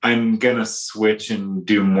I'm going to switch and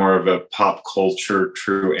do more of a pop culture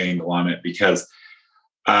true angle on it, because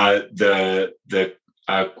the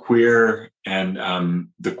queer and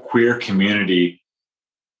the queer community,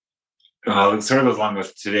 it sort of goes along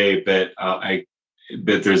with today, but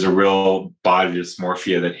there's a real body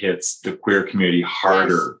dysmorphia that hits the queer community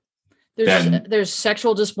harder. Yes. There's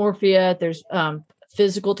sexual dysmorphia. There's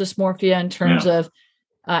physical dysmorphia in terms of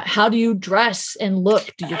how do you dress and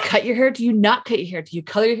look? Do you cut your hair? Do you not cut your hair? Do you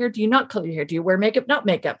color your hair? Do you not color your hair? Do you wear makeup? Not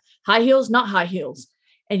makeup. High heels? Not high heels.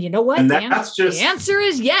 And you know what? The answer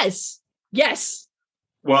is yes. Yes.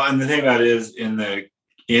 Well, and the thing about it is in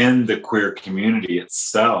the queer community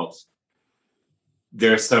itself,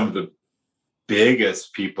 there's some of the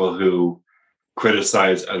biggest people who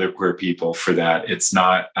criticize other queer people for that. It's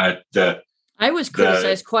not I was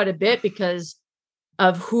criticized quite a bit because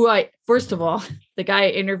of first of all, the guy I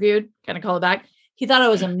interviewed, kind of called it back. He thought I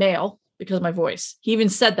was a male because of my voice. He even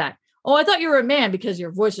said that. Oh, I thought you were a man because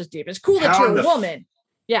your voice was deep. It's cool that you're a woman.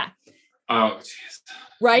 Yeah. Oh, geez.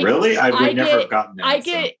 Right. Really? I would never have gotten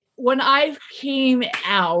that. When I came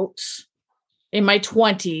out in my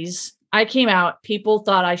 20s, I came out, people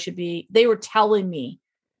thought they were telling me,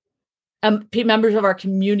 members of our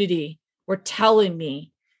community were telling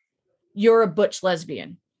me, you're a butch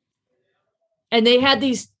lesbian. And they had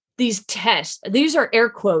these tests. These are air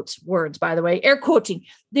quotes words, by the way, air quoting.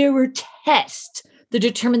 There were tests to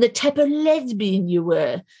determine the type of lesbian you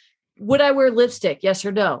were. Would I wear lipstick? Yes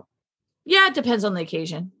or no? Yeah, it depends on the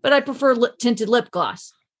occasion, but I prefer tinted lip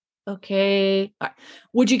gloss. Okay. All right.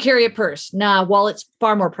 Would you carry a purse? Nah, wallet's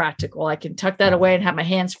far more practical. I can tuck that away and have my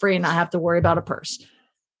hands free and not have to worry about a purse.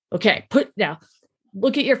 Okay.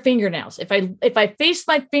 Look at your fingernails. If I face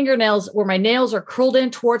my fingernails where my nails are curled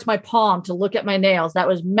in towards my palm to look at my nails, that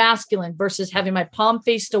was masculine versus having my palm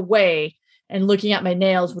faced away and looking at my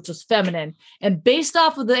nails, which was feminine. And based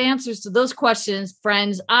off of the answers to those questions,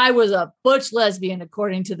 friends, I was a butch lesbian,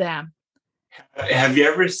 according to them. Have you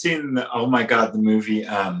ever seen the movie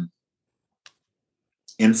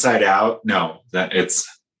Inside Out? No,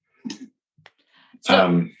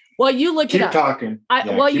 Well, you look it up. Keep talking.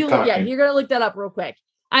 You're going to look that up real quick.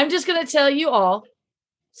 I'm just going to tell you all,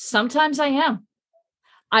 sometimes I am.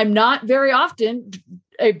 I'm not very often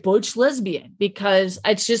a butch lesbian because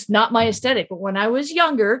it's just not my aesthetic. But when I was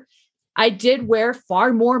younger, I did wear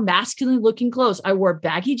far more masculine looking clothes. I wore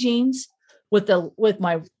baggy jeans with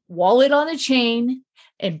my wallet on a chain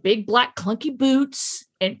and big black clunky boots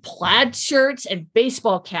and plaid shirts and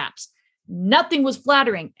baseball caps. Nothing was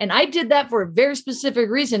flattering. And I did that for a very specific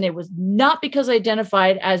reason. It was not because I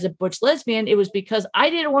identified as a butch lesbian. It was because I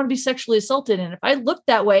didn't want to be sexually assaulted. And if I looked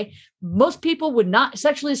that way, most people would not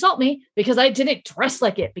sexually assault me because I didn't dress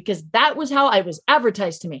like it, because that was how I was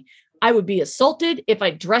advertised to me. I would be assaulted if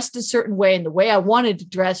I dressed a certain way, and the way I wanted to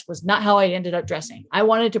dress was not how I ended up dressing. I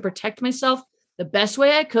wanted to protect myself the best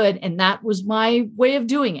way I could, and that was my way of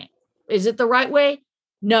doing it. Is it the right way?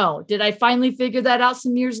 No. Did I finally figure that out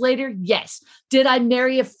some years later? Yes. Did I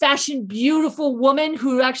marry a fashion, beautiful woman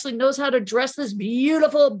who actually knows how to dress this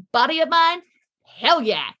beautiful body of mine? Hell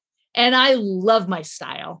yeah. And I love my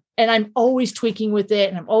style, and I'm always tweaking with it,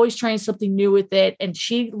 and I'm always trying something new with it. And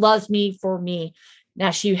she loves me for me.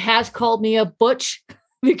 Now, she has called me a butch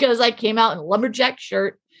because I came out in a lumberjack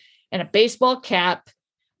shirt and a baseball cap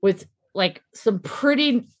with like some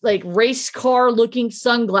pretty like race car looking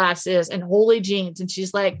sunglasses and holy jeans. And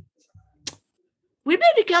she's like, we've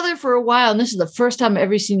been together for a while, and this is the first time I've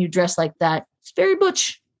ever seen you dress like that. It's very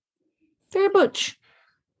butch. Very butch.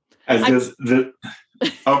 Go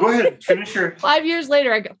ahead. Finish your. 5 years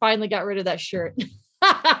later, I finally got rid of that shirt.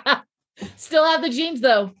 Still have the jeans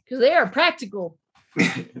though, because they are practical.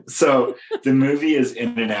 So the movie is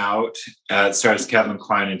In and Out. It stars Kevin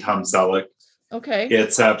Kline and Tom Selleck. Okay.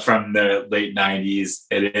 It's from the late 90s.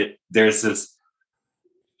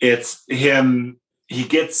 It's him. He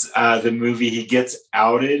gets the movie. He gets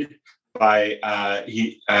outed by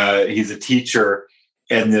he's a teacher,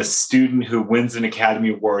 and this student who wins an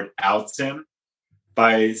Academy Award outs him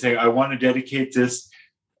by saying, "I want to dedicate this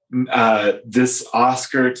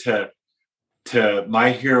Oscar to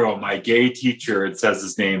my hero, my gay teacher." It says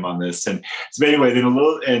his name on this, and so anyway,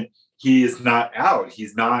 and he is not out.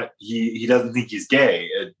 He's not. He doesn't think he's gay,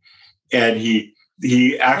 and he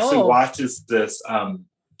actually watches this.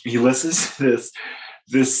 He listens to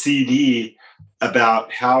this CD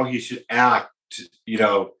about how he should act,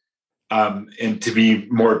 and to be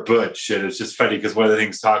more butch. And it's just funny because one of the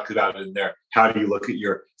things talked about in there, how do you look at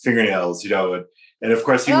your fingernails, and of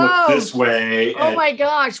course he looked this way. Oh my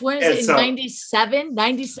gosh. When is it? In 97?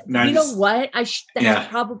 97? You know what? That's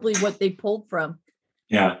probably what they pulled from.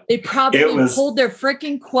 Yeah. They probably pulled their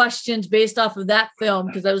freaking questions based off of that film,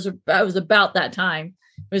 because that was about that time.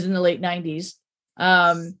 It was in the late 90s.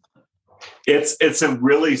 It's a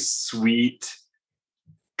really sweet,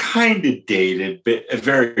 kind of dated, but a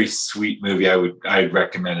very sweet movie. I'd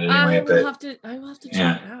recommend it anyway. I will have to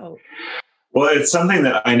check it out. Well, it's something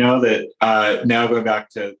that I know that now going back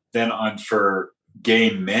to then on for gay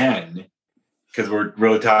men, because we're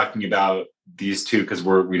really talking about these two because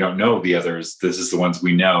we don't know the others. This is the ones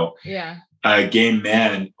we know. Yeah. Gay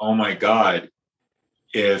men. Oh my God.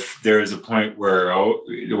 If there is a point where,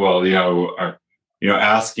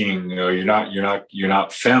 asking, you're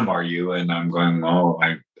not femme, are you? And I'm going,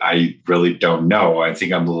 I really don't know. I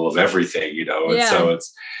think I'm a little of everything, And so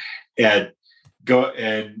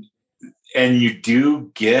and you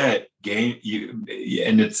do get gay,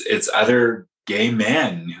 and it's other gay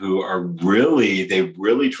men who are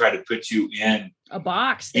really try to put you in a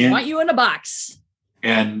box. They want you in a box.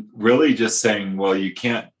 And really just saying, well, you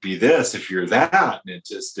can't be this if you're that. And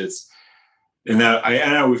and that I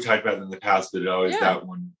know we've talked about it in the past, but always that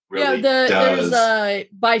one really does. There's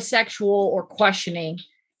bisexual or questioning.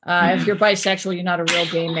 If you're bisexual, you're not a real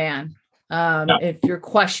gay man. If you're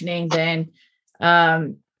questioning, then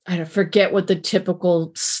I don't forget what the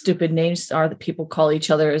typical stupid names are that people call each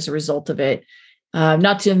other as a result of it.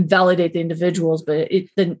 Not to invalidate the individuals, but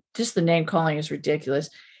just the name calling is ridiculous.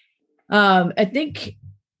 I think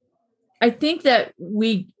that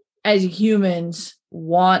we as humans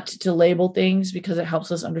want to label things because it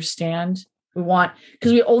helps us understand.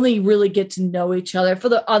 Because we only really get to know each other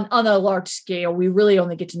on a large scale. We really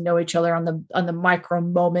only get to know each other on the micro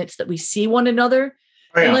moments that we see one another.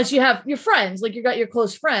 Oh, yeah. Unless you have your friends, like you got your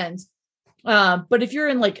close friends. But if you're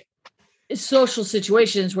in like social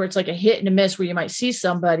situations where it's like a hit and a miss, where you might see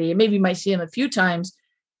somebody and maybe you might see them a few times,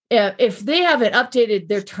 if they haven't updated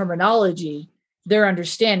their terminology, their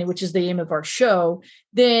understanding, which is the aim of our show,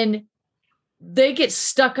 then they get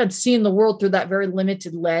stuck on seeing the world through that very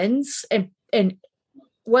limited lens, and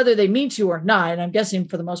whether they mean to or not, and I'm guessing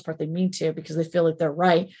for the most part they mean to because they feel like they're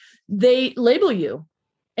right, they label you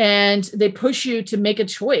and they push you to make a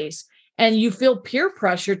choice, and you feel peer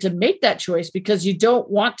pressure to make that choice because you don't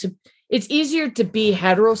want to. It's easier to be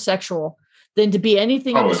heterosexual than to be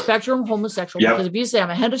anything on the spectrum homosexual. Yep. Because if you say I'm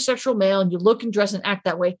a heterosexual male and you look and dress and act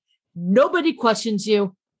that way, nobody questions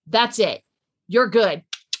you. That's it. You're good.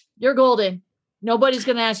 You're golden. Nobody's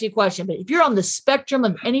going to ask you a question. But if you're on the spectrum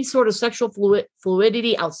of any sort of sexual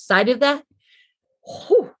fluidity outside of that,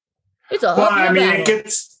 it's a battle.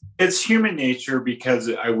 It's human nature, because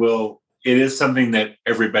it is something that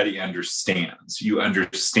everybody understands. You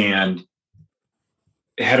understand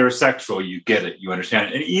heterosexual, you get it, you understand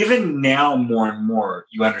it. And even now, more and more,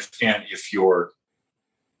 you understand if you're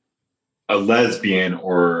a lesbian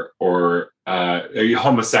or you're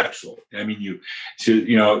homosexual. I mean,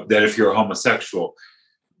 that if you're a homosexual,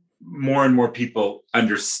 more and more people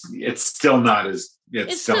understand. It's still not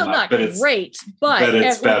great, but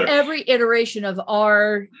it's better. Every iteration of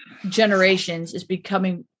our generations is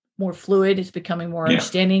becoming more fluid. It's becoming more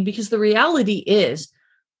understanding, because the reality is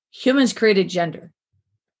humans created gender.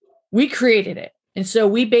 We created it. And so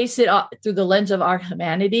we base it through the lens of our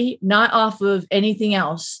humanity, not off of anything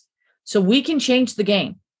else. So we can change the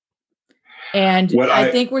game. And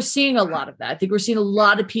I think we're seeing a lot of that. I think we're seeing a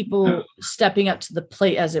lot of people stepping up to the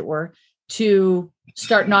plate, as it were, to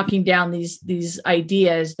start knocking down these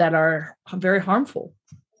ideas that are very harmful.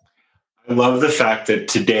 I love the fact that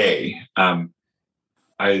today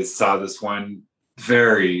I saw this one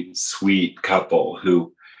very sweet couple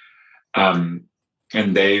who, and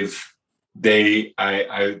I'm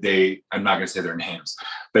not going to say their names,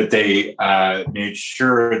 but they made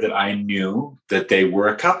sure that I knew that they were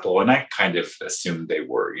a couple. And I kind of assumed they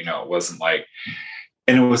were, it wasn't like,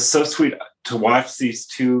 and it was so sweet to watch these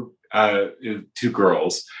two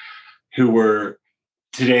girls who were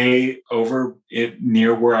today over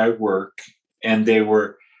near where I work. And they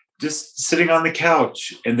were just sitting on the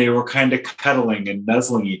couch, and they were kind of cuddling and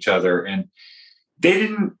nuzzling each other. And they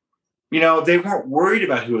didn't, they weren't worried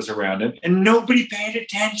about who was around them, and nobody paid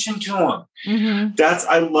attention to them. Mm-hmm.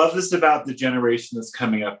 I love this about the generation that's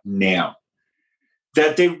coming up now,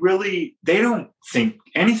 that they don't think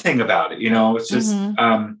anything about it. It's just,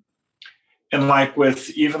 and like when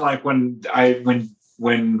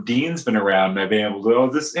Dean's been around, I've been able to,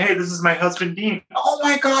 this is my husband, Dean. Oh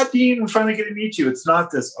my God, Dean, I'm finally going to meet you. It's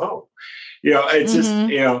not this, it's just,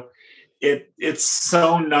 it's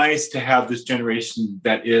so nice to have this generation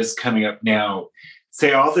that is coming up now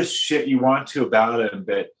say all the shit you want to about them,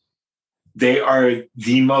 but they are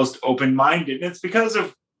the most open-minded. And it's because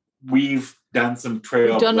we've done some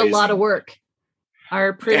trail. We've done a lot of work.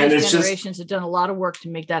 Our previous generations have done a lot of work to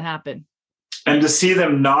make that happen. And to see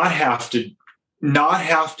them not have to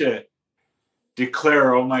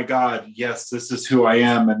declare, oh my God, yes, this is who I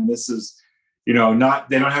am. And this is, they don't have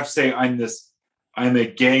to say I'm a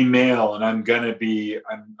gay male and I'm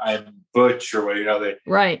butch or what,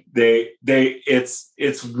 right.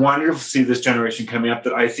 It's wonderful to see this generation coming up,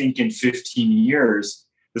 that I think in 15 years,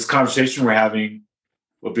 this conversation we're having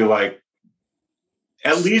will be like,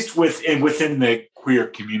 at least within the queer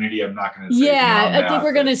community. I'm not going to say. Yeah. I think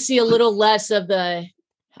we're going to see a little less of the,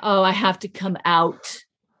 I have to come out.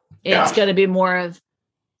 It's going to be more of,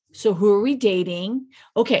 so who are we dating?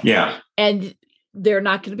 Okay. Yeah. And they're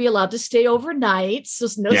not going to be allowed to stay overnight. So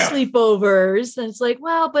no sleepovers. And it's like,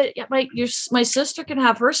 well, but my sister can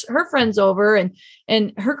have her friends over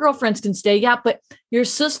and her girlfriends can stay. Yeah. But your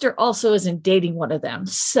sister also isn't dating one of them.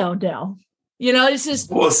 So no, it's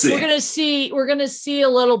just, we'll see. We're going to see a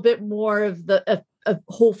little bit more of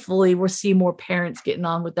hopefully we'll see more parents getting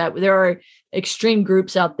on with that. There are extreme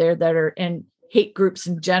groups out there that are, and hate groups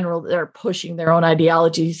in general, that are pushing their own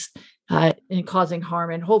ideologies and causing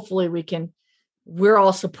harm. And hopefully we're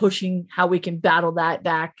also pushing how we can battle that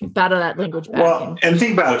language back. Well, and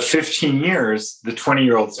think about it, 15 years, the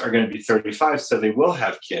 20-year-olds are going to be 35. So they will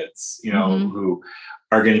have kids, who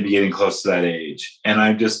are going to be getting close to that age. And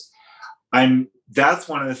that's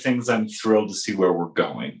one of the things I'm thrilled to see where we're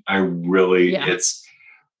going. I really,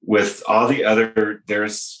 with all the other,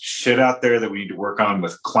 there's shit out there that we need to work on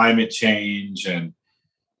with climate change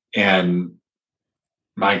and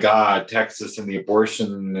my God, Texas and the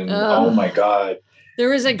abortion and oh my God. There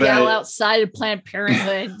was a gal outside of Planned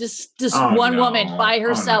Parenthood, just one woman by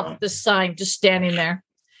herself with this sign, just standing there.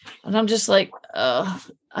 And I'm just like,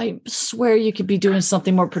 I swear you could be doing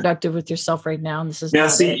something more productive with yourself right now. And this is now.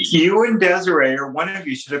 See, you and Desiree, or one of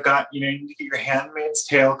you, should have got, you need to get your Handmaid's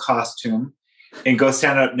Tale costume and go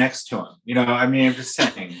stand up next to him. I mean, I'm just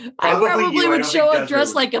saying. I probably would show up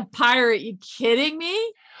dressed like a pirate. You kidding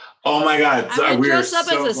me? Oh my God! I would dress up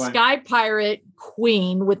as a sky pirate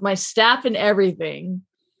queen with my staff and everything.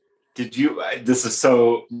 Did you? This is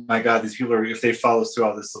so. My God, these people are. If they follow through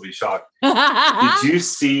all this, they'll be shocked. Did you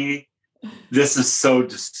see? This is so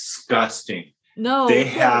disgusting. No, they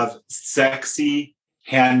have sexy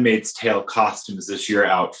Handmaid's Tale costumes this year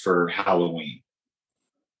out for Halloween.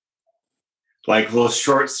 Like little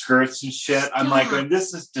short skirts and shit. Stop. I'm like,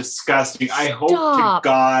 this is disgusting. I hope to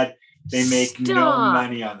God they make no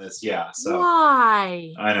money on this. Yeah. So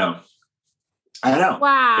why? I know.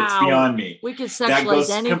 Wow. It's beyond me. We could sexualize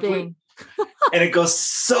anything. And it goes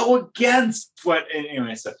so against what,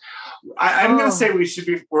 anyway. So I'm going to say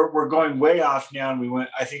we're going way off now. And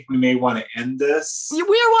I think we may want to end this. We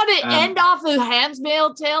want to end off the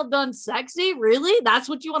Handmaid's Tale done sexy? Really? That's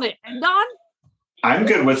what you want to end on? I'm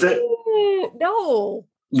good with it. No.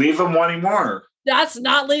 Leave them wanting more. That's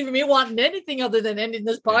not leaving me wanting anything other than ending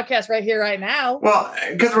this podcast right here, right now. Well,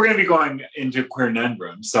 because we're going to be going into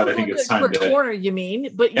Queernundrum, so I think it's time Queer Corner, you mean?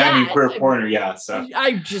 But yeah, I mean Queer Corner, yeah. So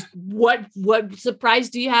I just what surprise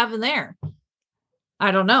do you have in there? I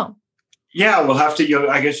don't know. Yeah, we'll have to.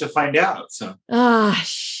 I guess you'll find out. So.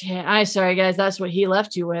 Shit! I'm sorry, guys. That's what he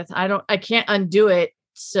left you with. I can't undo it.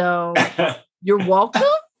 So you're welcome.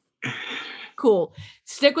 Cool.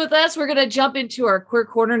 Stick with us. We're going to jump into our Queer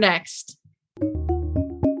Corner next.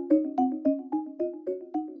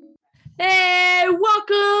 Hey,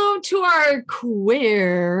 welcome to our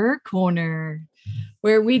Queer Corner,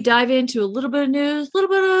 where we dive into a little bit of news, a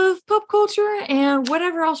little bit of pop culture, and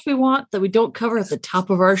whatever else we want that we don't cover at the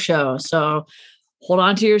top of our show. So hold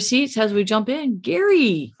on to your seats as we jump in.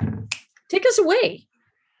 Gary, take us away.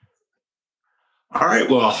 All right.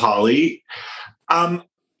 Well, Holly, I'm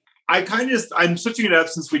switching it up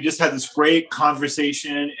since we just had this great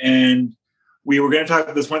conversation and we were going to talk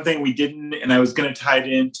about this one thing we didn't, and I was going to tie it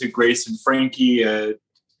into Grace and Frankie, a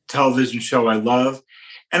television show I love.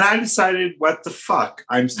 And I decided, what the fuck?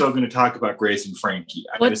 I'm still going to talk about Grace and Frankie.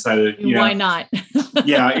 I decided, why not?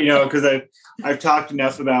 Yeah, because I've talked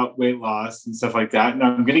enough about weight loss and stuff like that, and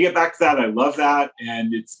I'm going to get back to that. I love that,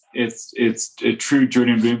 and it's a true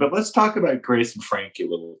journey I'm doing. But let's talk about Grace and Frankie a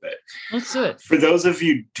little bit. Let's do it. For those of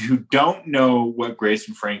you who don't know what Grace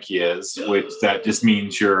and Frankie is, which that just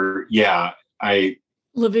means I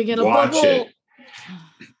living in a watch bubble. It.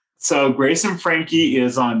 So Grace and Frankie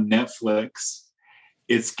is on Netflix.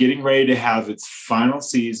 It's getting ready to have its final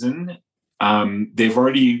season. They've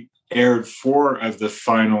already aired 4 of the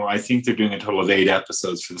final. I think they're doing a total of 8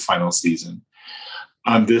 episodes for the final season.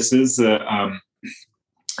 This is the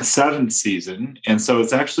 7th season. And so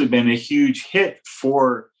it's actually been a huge hit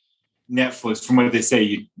for Netflix. From what they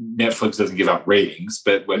say, Netflix doesn't give out ratings,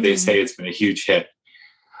 but what they say, it's been a huge hit.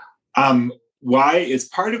 Why it's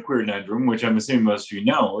part of Queernundrum, which I'm assuming most of you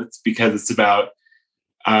know, it's because it's about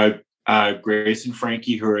Grace and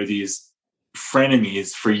Frankie, who are these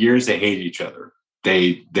frenemies. For years they hate each other.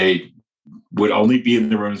 They would only be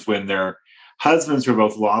in the rooms when their husbands, who are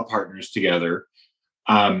both law partners together,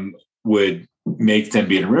 would make them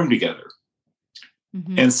be in a room together.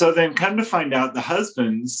 Mm-hmm. And so then come to find out the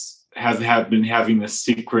husbands have been having this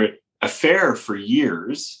secret affair for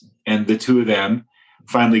years, and the two of them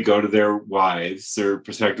finally go to their wives, their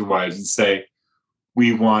prospective wives, and say,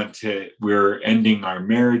 we're ending our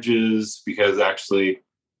marriages because actually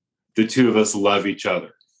the two of us love each other.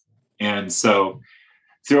 And so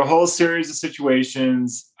through a whole series of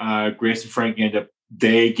situations, Grace and Frank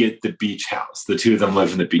they get the beach house. The two of them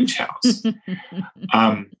live in the beach house,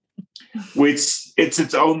 which it's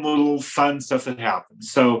its own little fun stuff that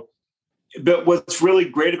happens. So, but what's really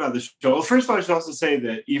great about the show, well, first of all, I should also say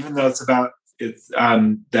that even though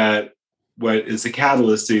that what is the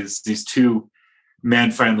catalyst is these two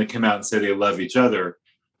men finally come out and say they love each other,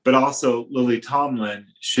 but also Lily Tomlin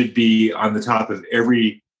should be on the top of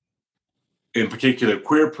every, in particular,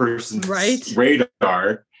 queer person's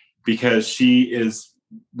radar, because she is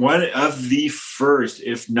one of the first,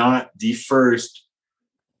 if not the first,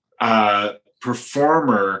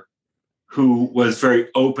 performer who was very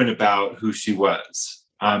open about who she was,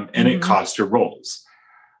 and it cost her roles.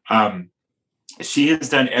 she has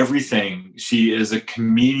done everything. She is a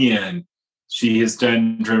comedian. She has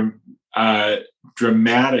done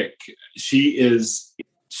dramatic. She's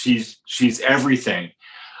everything.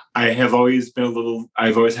 I've always had a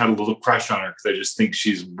little crush on her because I just think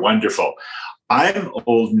she's wonderful. I'm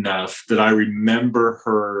old enough that I remember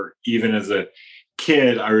her, even as a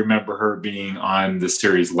kid, I remember her being on the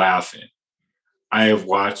series Laugh-In. I have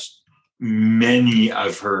watched many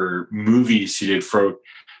of her movies she did. For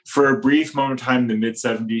a brief moment of time in the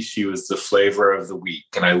mid-70s, she was the flavor of the week.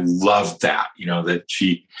 And I loved that, that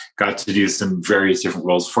she got to do some various different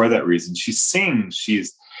roles for that reason. She sings.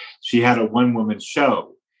 She had a one-woman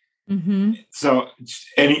show. Mm-hmm. So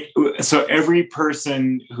every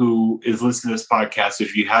person who is listening to this podcast,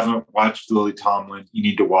 if you haven't watched Lily Tomlin, you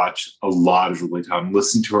need to watch a lot of Lily Tomlin.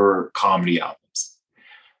 Listen to her comedy albums.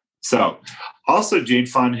 So also Jane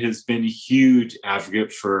Fonda has been a huge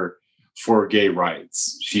advocate for gay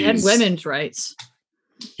rights. And women's rights.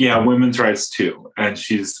 Yeah, women's rights too. And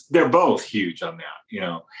they're both huge on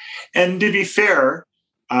that, And to be fair,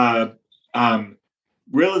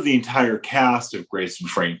 really the entire cast of Grace and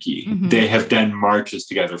Frankie, mm-hmm. they have done marches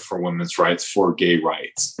together for women's rights, for gay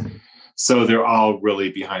rights. So they're all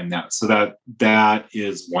really behind that. So that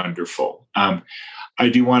is wonderful. I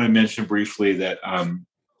do want to mention briefly that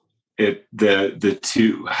the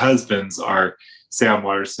two husbands are Sam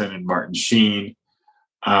Waterston and Martin Sheen.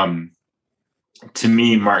 To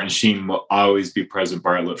me, Martin Sheen will always be President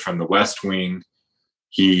Bartlett from The West Wing.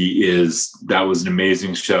 That was an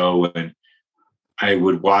amazing show, and I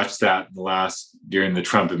would watch that during the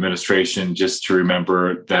Trump administration just to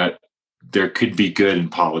remember that there could be good in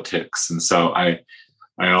politics. And so I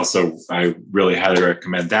really highly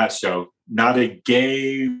recommend that show. Not a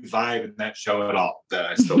gay vibe in that show at all, but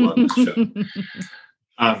I still love the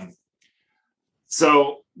show.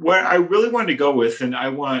 So where I really want to go with, and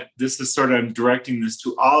I'm directing this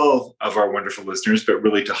to all of our wonderful listeners, but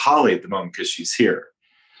really to Holly at the moment because she's here.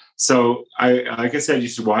 So like I said, you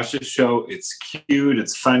should watch this show. It's cute.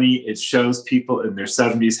 It's funny. It shows people in their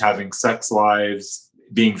 70s having sex lives,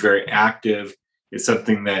 being very active. It's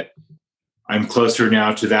something that I'm closer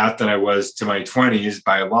now to that than I was to my 20s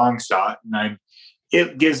by a long shot. And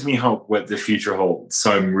it gives me hope what the future holds.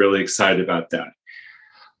 So I'm really excited about that.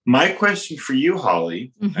 My question for you,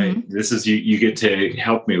 Holly, mm-hmm. This is you get to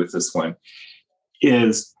help me with this one,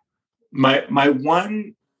 is my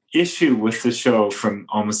one issue with the show from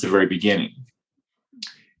almost the very beginning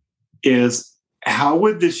is how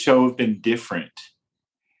would the show have been different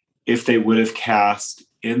if they would have cast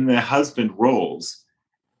in the husband roles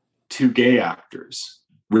two gay actors,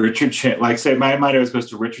 my mind always goes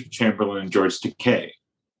to Richard Chamberlain and George Takei.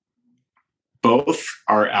 Both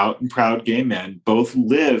are out and proud gay men. Both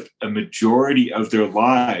lived a majority of their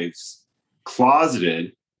lives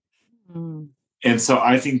closeted. Mm. And so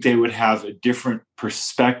I think they would have a different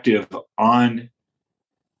perspective on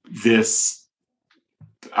this.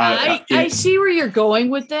 I see where you're going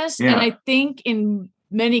with this. Yeah. And I think in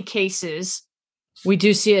many cases, we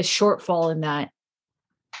do see a shortfall in that.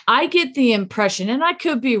 I get the impression, and I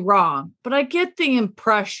could be wrong, but I get the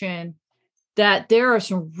impression that there are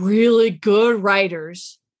some really good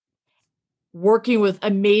writers working with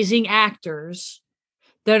amazing actors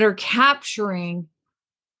that are capturing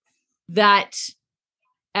that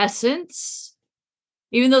essence,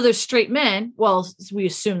 even though they're straight men. Well, we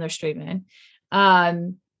assume they're straight men.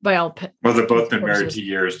 Well, they've both been married 2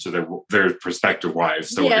 years to their prospective wives.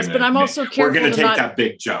 So yes, but I'm also careful. We're going to take that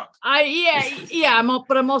big jump.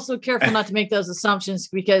 But I'm also careful not to make those assumptions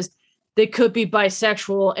because they could be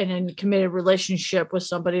bisexual and in a committed relationship with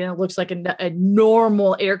somebody, and it looks like a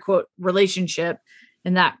normal air quote relationship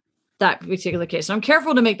in that particular case. So I'm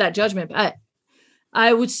careful to make that judgment. But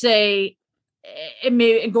I would say,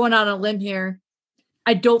 and going out on a limb here,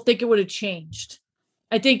 I don't think it would have changed.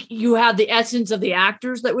 I think you have the essence of the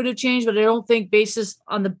actors that would have changed, but I don't think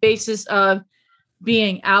on the basis of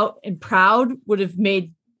being out and proud would have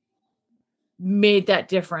made that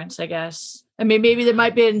difference, I guess. I mean, maybe there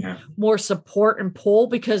might have been more support and pull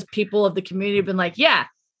because people of the community have been like, yeah,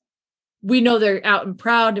 we know they're out and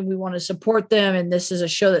proud and we want to support them. And this is a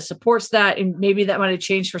show that supports that. And maybe that might have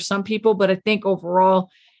changed for some people, but I think overall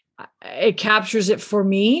it captures it for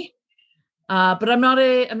me. But I'm not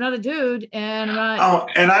a dude, and I'm not. Oh,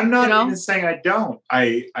 and I'm not even saying I don't.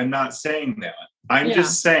 I'm not saying that. I'm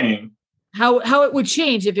just saying how it would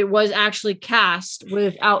change if it was actually cast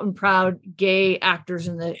with out and proud gay actors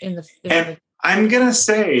in the. I'm gonna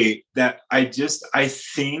say that I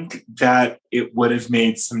think that it would have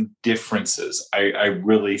made some differences. I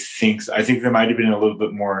really think. I think there might have been a little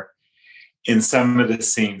bit more in some of the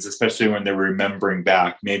scenes, especially when they're remembering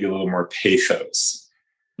back, maybe a little more pathos.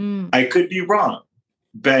 I could be wrong,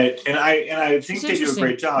 but I think they do a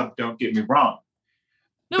great job. Don't get me wrong.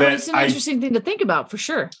 No, but it's an interesting thing to think about for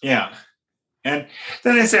sure. Yeah. And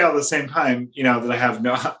then I say all the same time, you know, that I have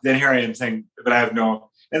no, then here I am saying, but I have no,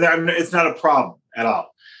 and it's not a problem at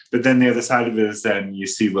all. But then the other side of it is then you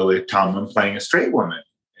see Lily Tomlin playing a straight woman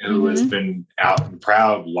who has been out and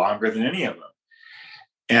proud longer than any of them.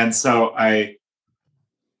 And so I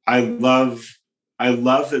love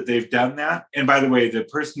that they've done that. And by the way,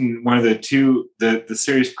 one of the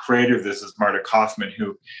series creator of this is Marta Kaufman,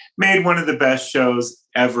 who made one of the best shows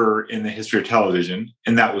ever in the history of television.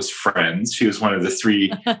 And that was Friends. She was one of the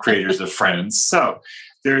 3 creators of Friends. So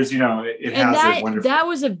there's, you know, that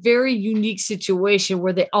was a very unique situation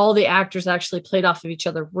where all the actors actually played off of each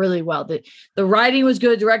other really well. The writing was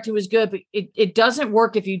good, directing was good, but it doesn't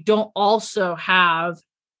work if you don't also have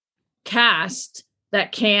cast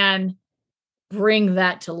that can bring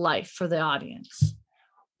that to life for the audience.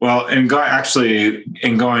 Well, and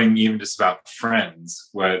going even just about Friends,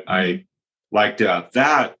 what I liked about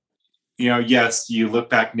that, you know, yes, you look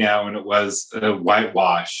back now and it was a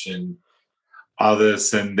whitewash and all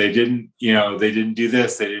this, and they didn't do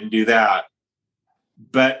this, they didn't do that.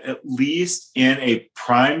 But at least in a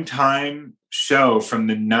primetime show from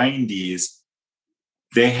the 90s,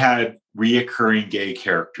 they had reoccurring gay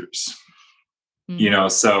characters, you know,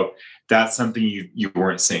 so that's something you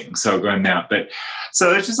weren't seeing. So going that, but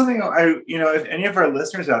so it's just something if any of our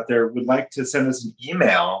listeners out there would like to send us an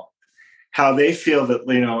email, how they feel that,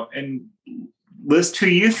 you know, and list who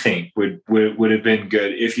you think would have been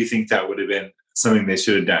good, if you think that would have been something they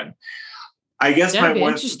should have done. I guess I'd be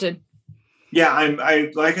interested. Yeah,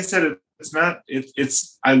 I like I said,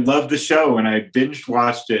 it's I love the show and I binge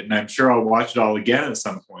watched it and I'm sure I'll watch it all again at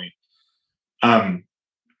some point.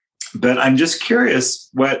 But I'm just curious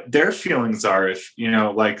what their feelings are if, you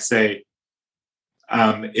know, like say,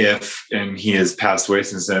 if, and he has passed away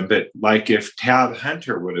since then, but like if Tab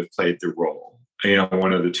Hunter would have played the role, you know,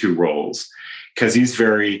 one of the 2 roles, because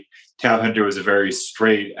Tab Hunter was a very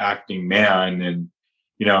straight acting man and,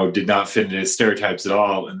 you know, did not fit into his stereotypes at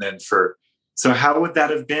all. And then so how would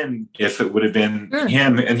that have been if it would have been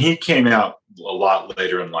him? And he came out a lot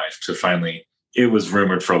later in life to finally, it was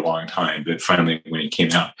rumored for a long time, but finally when he came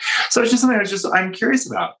out. So it's just something I'm curious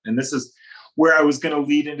about. And this is where I was going to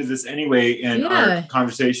lead into this anyway in our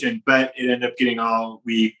conversation, but it ended up getting how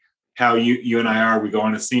you and I we go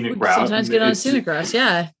on a scenic route. Sometimes get on a scenic route,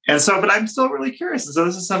 yeah. And so, but I'm still really curious. And so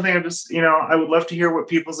this is something I'm just, you know, I would love to hear what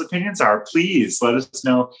people's opinions are. Please let us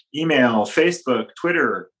know. Email, Facebook,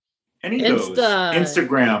 Twitter, any of those.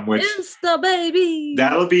 Instagram, which Insta, baby.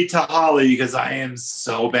 That'll be to Holly because I am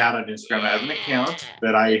so bad on Instagram. I have an account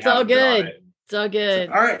that I It's all good. It's all good.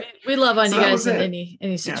 So, all right. We love on you guys in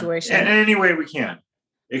any situation. And in any way we can.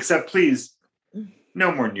 Except please,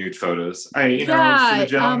 no more nude photos. For the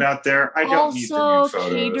gentlemen out there, I don't need the nude photos. Also,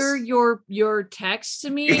 cater your text to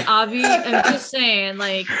me. Avi, I'm just saying,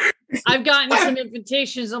 like, I've gotten some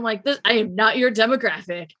invitations. I'm like, I am not your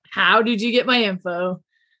demographic. How did you get my info?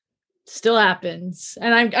 Still happens.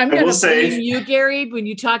 And I'm going to blame you, Gary, when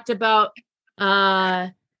you talked about,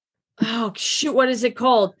 what is it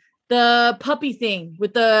called? The puppy thing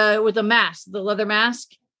with the mask, the leather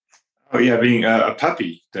mask. Oh yeah, being a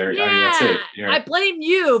puppy there. Yeah. I mean, that's it. Yeah. I blame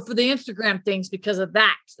you for the Instagram things because of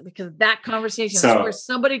that conversation. So, where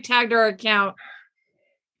somebody tagged our account.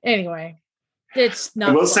 Anyway, it's not.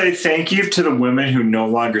 I will say thank you to the women who no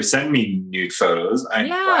longer send me nude photos.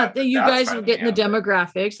 You guys are getting the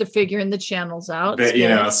demographics. They're figuring the channels out. But,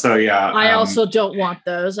 I also don't want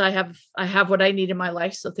those. I have what I need in my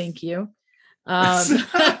life. So thank you. Okay.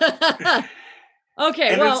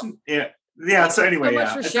 Well. Yeah. So anyway, so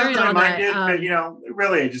much for sharing on that. But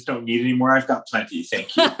really, I just don't need anymore. I've got plenty.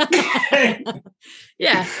 Thank you.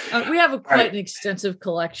 Yeah, we have quite an extensive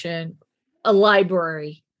collection, a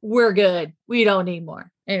library. We're good. We don't need more.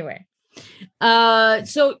 Anyway,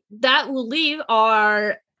 so that will leave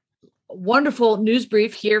our wonderful news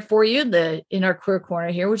brief here for you in our queer corner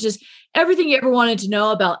here, which is everything you ever wanted to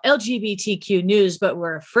know about LGBTQ news, but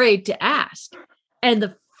we're afraid to ask. And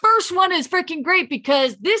the first one is freaking great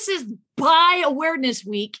because this is Bi Awareness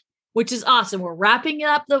Week, which is awesome. We're wrapping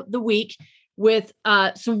up the week with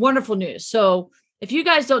some wonderful news. So if you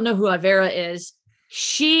guys don't know who Avera is,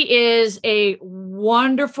 she is a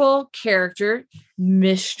wonderful character,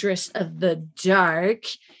 mistress of the dark,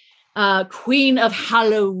 queen of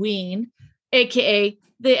Halloween, aka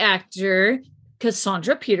the actor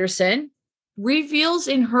Cassandra Peterson, reveals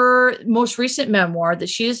in her most recent memoir that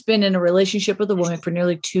she has been in a relationship with a woman for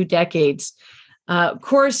nearly 2 decades. Of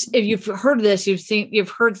course, if you've heard this, you've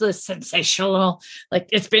heard this sensational, like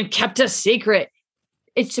it's been kept a secret.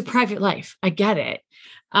 It's a private life. I get it.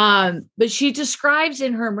 But she describes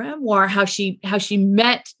in her memoir how she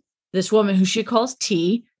met this woman who she calls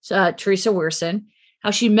T, Teresa Wierson,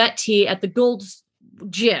 how she met T at the Gold's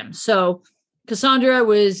Gym. So Cassandra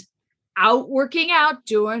was out working out,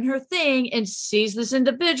 doing her thing, and sees this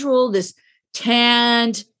individual, this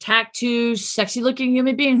tanned, tattooed, sexy looking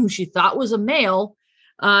human being who she thought was a male,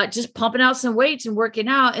 just pumping out some weights and working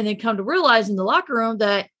out, and then come to realize in the locker room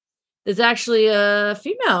that it's actually a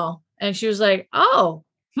female. And she was like, oh,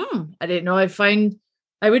 I didn't know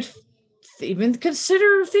I would even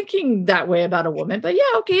consider thinking that way about a woman, but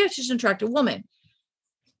yeah, okay, she's an attractive woman.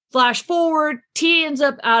 Flash forward, T ends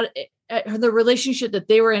up out at the relationship that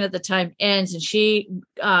they were in at the time ends, and she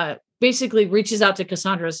basically reaches out to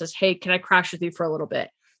Cassandra and says, hey, can I crash with you for a little bit?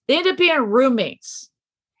 They end up being roommates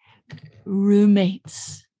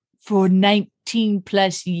for 19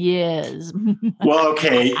 plus years. Well,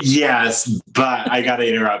 okay. Yes, but I got to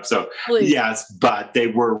interrupt. So Please. Yes, but they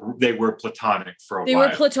were platonic for a while. They were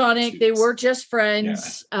platonic. They were just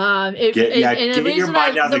friends. Yeah. The reason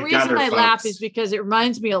I laugh is because it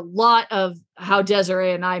reminds me a lot of how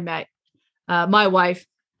Desiree and I met. My wife,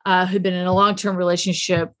 who'd been in a long-term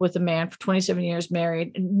relationship with a man for 27 years,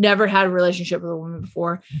 married, never had a relationship with a woman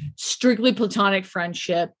before, strictly platonic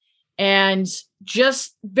friendship. And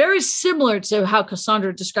just very similar to how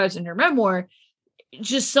Cassandra describes in her memoir,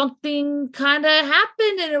 just something kind of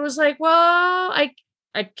happened. And it was like, well, I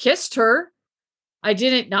kissed her. I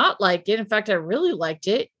didn't not like it. In fact, I really liked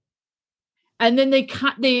it. And then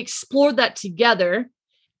they explored that together.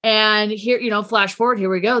 And here, flash forward, here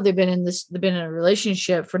we go. They've been in a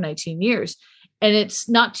relationship for 19 years. And it's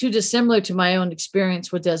not too dissimilar to my own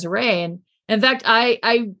experience with Desiree. And in fact,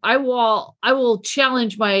 I will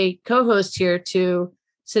challenge my co-host here to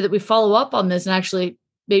say that we follow up on this and actually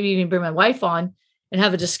maybe even bring my wife on and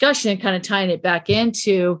have a discussion, kind of tying it back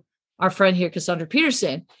into our friend here, Cassandra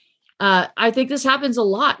Peterson. I think this happens a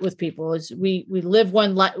lot with people. Is we live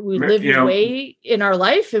way in our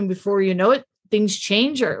life, and before you know it, things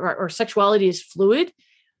change, or sexuality is fluid.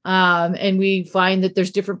 And we find that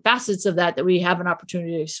there's different facets of that we have an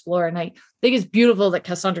opportunity to explore. And I think it's beautiful that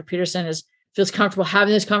Cassandra Peterson feels comfortable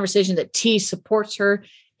having this conversation, that T supports her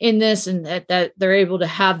in this, and that they're able to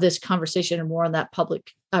have this conversation and more on that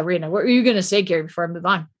public arena. What were you going to say, Gary, before I move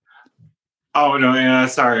on? Oh, no, yeah,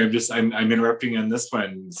 sorry. I'm interrupting on this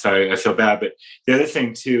one. So I feel bad. But the other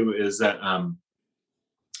thing too, is that,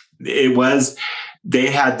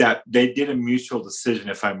 they did a mutual decision,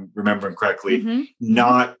 if I'm remembering correctly,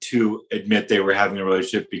 not to admit they were having a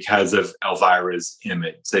relationship because of Elvira's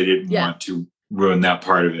image. They didn't want to ruin that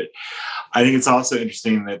part of it. I think it's also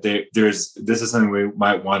interesting that this is something we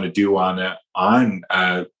might want to do on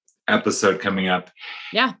a episode coming up.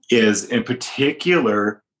 Yeah. Is in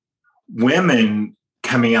particular women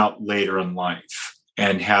coming out later in life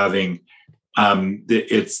and having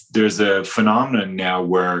there's a phenomenon now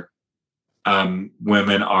where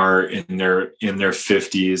women are in their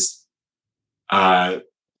 50s,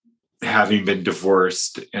 having been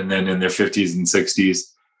divorced, and then in their 50s and 60s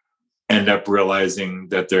end up realizing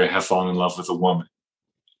that they have fallen in love with a woman.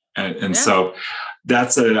 And so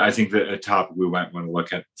that's I think a topic we might want to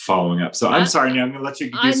look at following up. So I'm sorry, now I'm going to let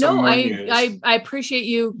you do some more news. I appreciate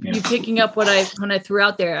you picking up when I threw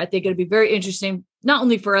out there. I think it'd be very interesting, not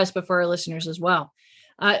only for us, but for our listeners as well.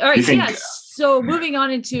 All right. So moving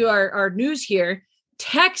on into our news here,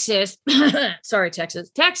 Texas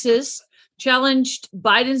challenged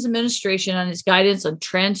Biden's administration on its guidance on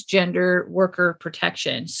transgender worker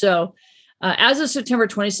protection. So as of September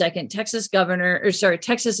 22nd,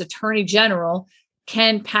 Texas Attorney General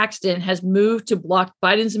Ken Paxton has moved to block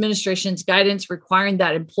Biden's administration's guidance requiring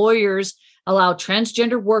that employers allow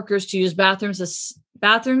transgender workers to use bathrooms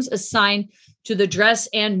assigned to the dress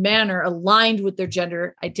and manner aligned with their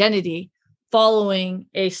gender identity, following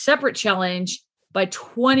a separate challenge by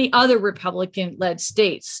 20 other Republican-led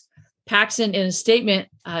states. Paxton, in a statement,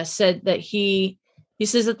 said that he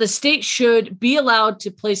says that the state should be allowed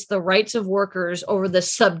to place the rights of workers over the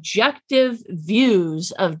subjective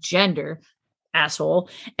views of gender, asshole,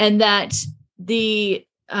 and that the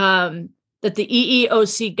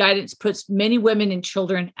EEOC guidance puts many women and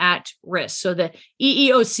children at risk. So the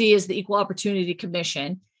EEOC is the Equal Opportunity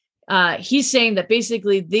Commission. He's saying that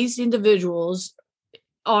basically these individuals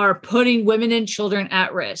are putting women and children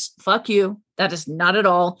at risk. Fuck you. That is not at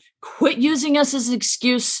all. Quit using us as an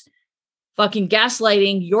excuse. Fucking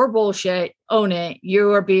gaslighting. Your bullshit. Own it.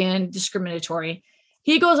 You are being discriminatory.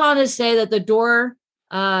 He goes on to say that the door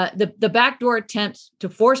the backdoor attempts to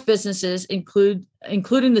force businesses, including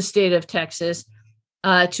the state of Texas,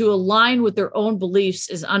 to align with their own beliefs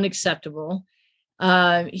is unacceptable.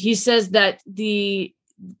 He says that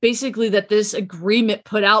basically that this agreement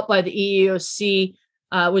put out by the EEOC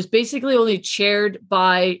was basically only chaired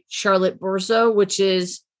by Charlotte Borso, which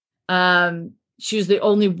is she was the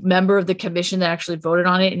only member of the commission that actually voted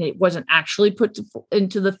on it, and it wasn't actually put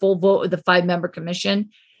into the full vote of the 5-member commission.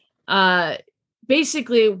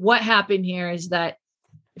 Basically, what happened here is that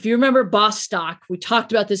if you remember Bostock, we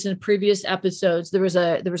talked about this in previous episodes. There was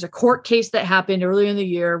a court case that happened earlier in the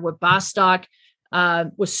year where Bostock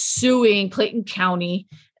was suing Clayton County,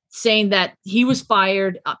 saying that he was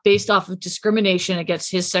fired based off of discrimination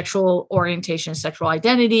against his sexual orientation, sexual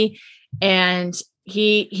identity, and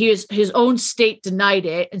his own state denied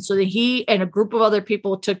it. And so that he and a group of other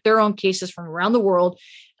people took their own cases from around the world,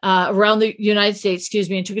 around the United States,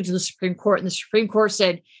 and took it to the Supreme Court. And the Supreme Court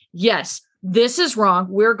said, yes, this is wrong.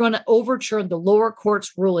 We're going to overturn the lower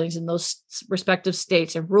court's rulings in those respective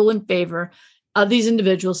states and rule in favor of these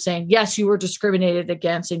individuals, saying, yes, you were discriminated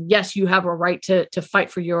against. And yes, you have a right to fight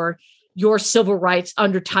for your civil rights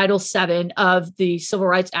under Title VII of the Civil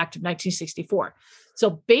Rights Act of 1964.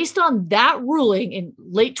 So based on that ruling in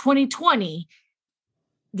late 2020,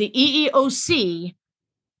 the EEOC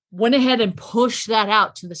went ahead and pushed that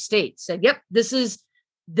out to the states, said, yep, this is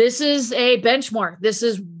a benchmark. This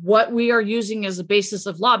is what we are using as a basis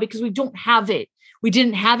of law, because we don't have it. We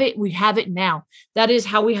didn't have it. We have it now. That's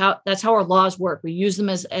how our laws work. We use them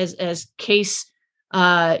as case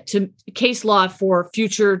law for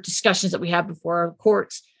future discussions that we have before our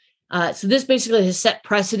courts. So this basically has set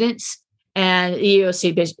precedents, and the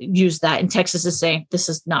EEOC used that. And Texas is saying this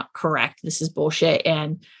is not correct. This is bullshit,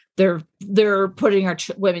 and they're putting our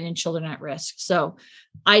women and children at risk. So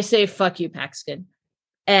I say, fuck you, Paxton,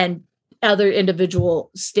 and other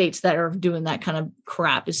individual states that are doing that kind of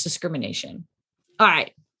crap. Is discrimination. All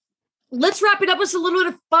right, let's wrap it up with a little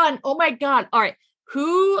bit of fun. Oh my God. All right.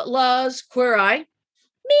 Who loves Queer Eye?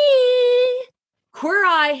 Me. Queer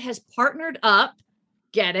Eye has partnered up,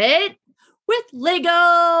 get it, with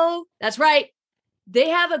Lego. That's right. They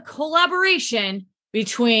have a collaboration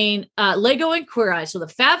between Lego and Queer Eye. So the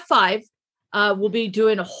Fab Five will be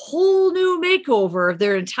doing a whole new makeover of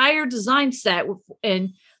their entire design set.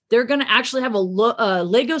 And they're going to actually have a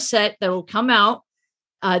Lego set that will come out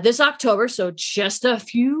this October. So just a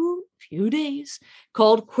few days,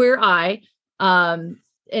 called Queer Eye. And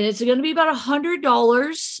it's going to be about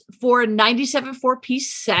 $100 for a 97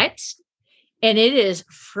 4-piece set. And it is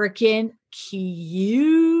freaking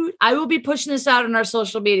cute. I will be pushing this out on our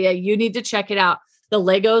social media. You need to check it out. The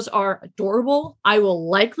Legos are adorable. I will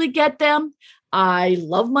likely get them. I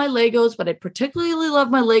love my Legos, but I particularly love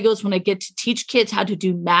my Legos when I get to teach kids how to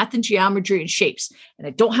do math and geometry and shapes. And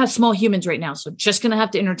I don't have small humans right now, so just going to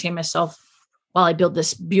have to entertain myself while I build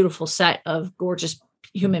this beautiful set of gorgeous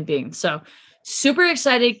human beings. So super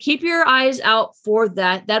excited. Keep your eyes out for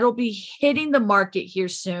that. That'll be hitting the market here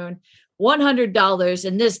soon. $100.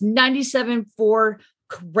 And this 97.4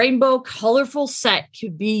 rainbow colorful set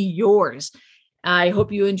could be yours. I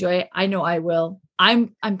hope you enjoy it. I know I will.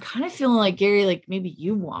 I'm kind of feeling like, Gary, like maybe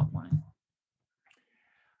you want one.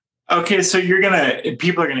 Okay, so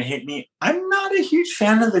people are gonna hate me. I'm not a huge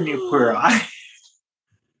fan of the new Queer Eye.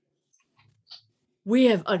 We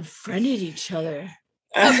have unfriended each other.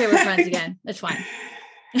 Okay, we're friends again. That's fine.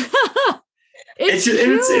 It's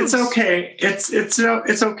okay.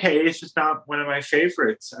 It's okay. It's just not one of my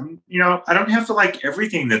favorites. I don't have to like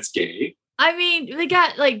everything that's gay. I mean, they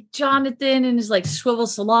got like Jonathan in his like swivel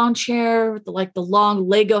salon chair with the long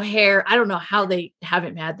Lego hair. I don't know how they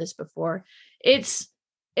haven't had this before. It's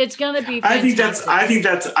gonna be fantastic.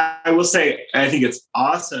 I will say, I think it's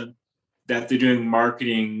awesome that they're doing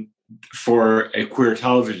marketing for a queer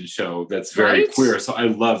television show that's very queer. So I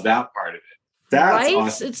love that part of it. That's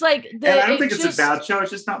awesome. It's like and I don't think it's a bad show. It's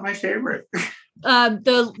just not my favorite.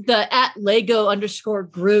 The at Lego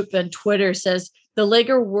 _group on Twitter says the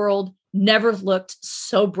Lego world never looked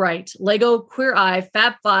so bright. Lego Queer Eye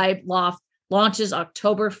Fab Five Loft launches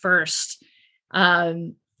October 1st.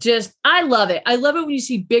 I love it. I love it when you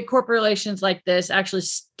see big corporations like this actually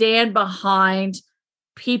stand behind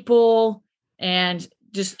people and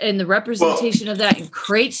just in the representation of that and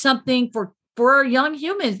create something for our young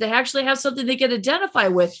humans. They actually have something they can identify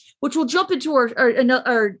with, which we'll jump into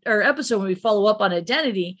our episode when we follow up on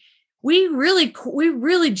identity. We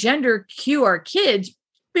really gender cue our kids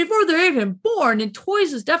before they're even born, and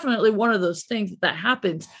toys is definitely one of those things that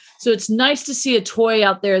happens. So it's nice to see a toy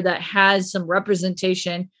out there that has some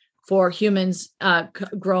representation for humans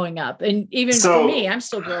growing up. And even for me, I'm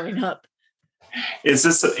still growing up. Is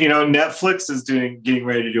this, Netflix is getting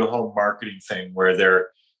ready to do a whole marketing thing where they're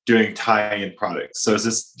doing tie-in products. So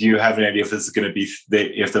do you have an idea if this is going to be,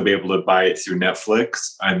 if they'll be able to buy it through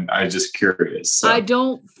Netflix? I'm just curious. So. I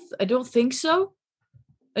don't think so.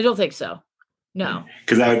 I don't think so. No.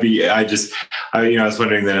 Because that would be, I was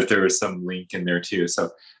wondering that if there was some link in there too. So,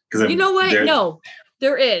 because you know what? No,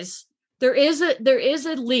 there is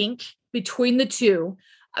a link between the two,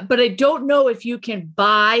 but I don't know if you can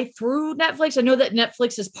buy through Netflix. I know that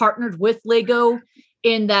Netflix has partnered with Lego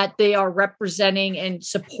in that they are representing and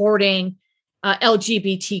supporting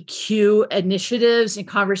LGBTQ initiatives and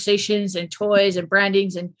conversations and toys and branding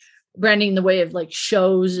in the way of like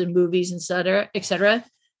shows and movies, et cetera.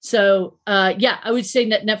 So I would say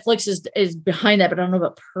that Netflix is behind that, but I don't know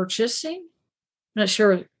about purchasing. I'm not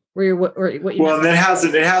sure what you. Well, it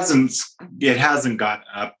hasn't gotten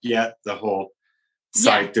up yet. The whole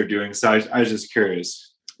site they're doing. So I was just curious.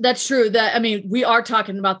 That's true. We are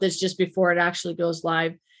talking about this just before it actually goes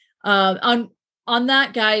live. On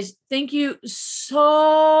that, guys, thank you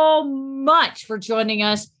so much for joining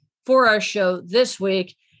us for our show this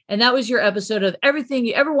week. And that was your episode of everything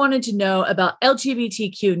you ever wanted to know about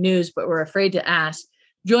LGBTQ news, but were afraid to ask.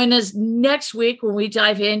 Join us next week when we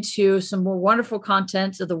dive into some more wonderful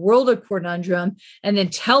contents of the world of Queernundrum. And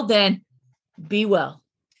until then, be well.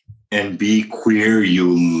 And be queer,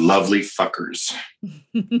 you lovely fuckers.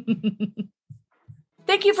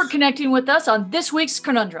 Thank you for connecting with us on this week's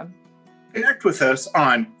Conundrum. Connect with us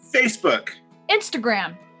on Facebook,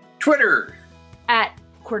 Instagram, Twitter, at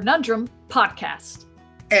Queernundrum Podcast.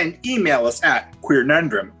 And email us at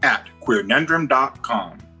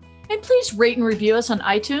queernundrum@queernundrum.com. And please rate and review us on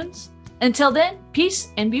iTunes. Until then,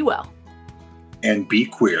 peace and be well. And be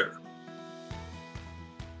queer.